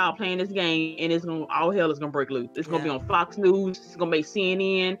their child playing this game, and it's gonna all hell is gonna break loose. It's gonna be on Fox News. It's gonna make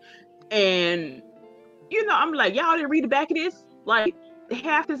CNN, and I'm like, y'all didn't read the back of this. Like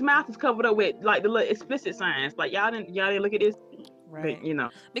half his mouth is covered up with like the little explicit signs. Like y'all didn't look at this. Right.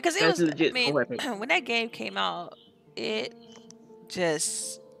 But, because it that's was. legit. I mean, when that game came out, it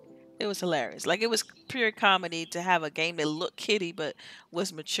was hilarious. Like it was pure comedy to have a game that looked kiddie but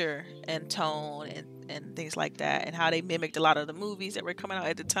was mature and tone and things like that, and how they mimicked a lot of the movies that were coming out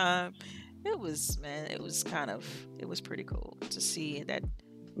at the time. It was pretty cool to see that.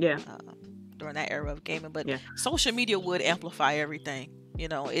 Yeah. During that era of gaming, but social media would amplify everything.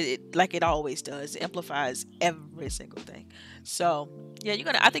 It like it always does. It amplifies every single thing. So yeah,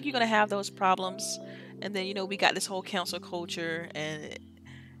 I think you're gonna have those problems, and then we got this whole cancel culture, and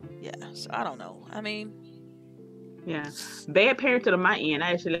so I don't know. I mean, bad parenting on my end.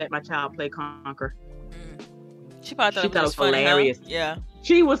 I actually let my child play Conquer. She probably thought it was funny, hilarious. Huh? Yeah,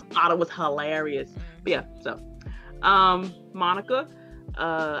 she thought it was hilarious. But yeah, so Monica.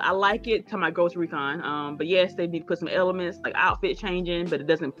 I like it. Talking about Ghost Recon. But yes, they need to put some elements like outfit changing, but it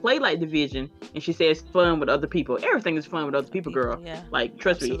doesn't play like Division. And she says fun with other people. Everything is fun with other people, girl. Yeah. Like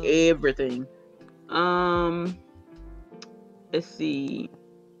trust me, everything. Let's see.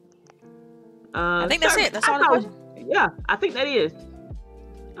 I think that's it. That's all the questions. Yeah, I think that is.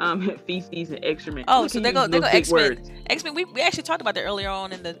 Feces and excrement. Oh, so they go X-Men. X-Men. We actually talked about that earlier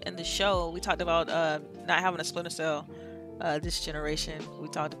on in the show. We talked about not having a Splinter Cell. This generation, we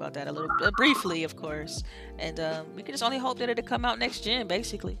talked about that a little briefly, of course, and we can just only hope that it'll come out next gen,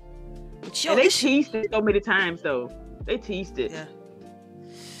 basically. But they teased it so many times, though. They teased it.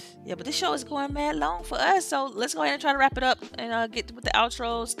 Yeah, but this show is going mad long for us, so let's go ahead and try to wrap it up and get with the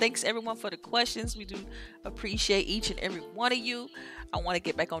outros. Thanks everyone for the questions. We do appreciate each and every one of you. I want to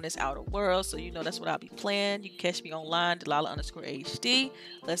get back on this Outer World, so that's what I'll be playing. You can catch me online, Delilah_HD.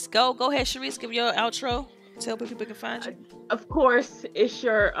 Let's go. Go ahead, Sharice, give your outro. Tell people can find you. Of course, it's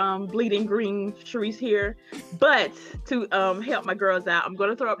your bleeding green Sharice here. But to help my girls out, I'm going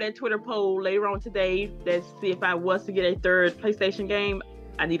to throw up that Twitter poll later on today. Let's see if I was to get a third PlayStation game.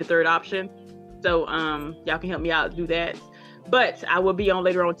 I need a third option. So y'all can help me out do that. But I will be on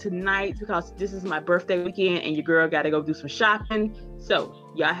later on tonight because this is my birthday weekend and your girl got to go do some shopping. So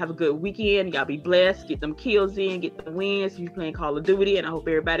y'all have a good weekend. Y'all be blessed. Get them kills in. Get the wins. You're playing Call of Duty. And I hope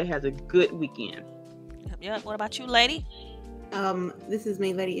everybody has a good weekend. Yep. What about you, lady? This is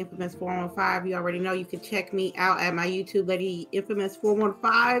me, Lady Infamous 415. You already know you can check me out at my YouTube, Lady Infamous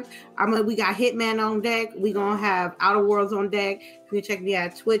 415. We got Hitman on deck. We gonna have Outer Worlds on deck. You can check me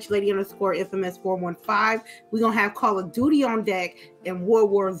at Twitch, Lady_Infamous 415. We gonna have Call of Duty on deck and World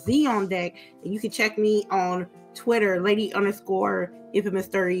War Z on deck. And you can check me on Twitter, Lady_Infamous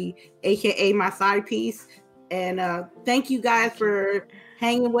 30, aka my side piece. And thank you guys for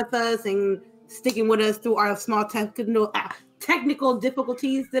hanging with us and sticking with us through our small technical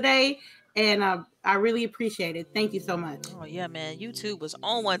difficulties today, and I really appreciate it. Thank you so much. Oh yeah, man, YouTube was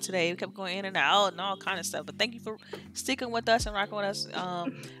on one today. We kept going in and out and all kind of stuff, but thank you for sticking with us and rocking with us.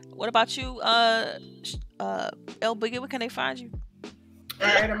 What about you, El Boogie? Where can they find you? All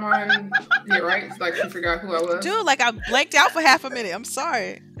right, I'm on. Yeah, right. It's like she forgot who I was. Dude, like I blanked out for half a minute. I'm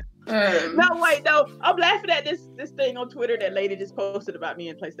sorry. No, wait, no. I'm laughing at this thing on Twitter that lady just posted about me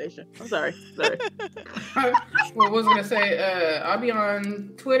in PlayStation. I'm sorry. Well, I was gonna say, I'll be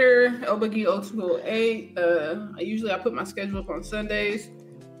on Twitter, elboogie0208. I put my schedule up on Sundays,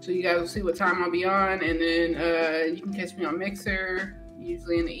 so you guys will see what time I'll be on, and then you can catch me on Mixer,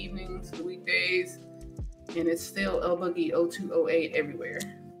 usually in the evenings, the weekdays, and it's still elboogie0208 everywhere.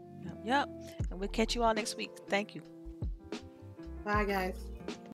 Yep. And we'll catch you all next week. Thank you. Bye, guys.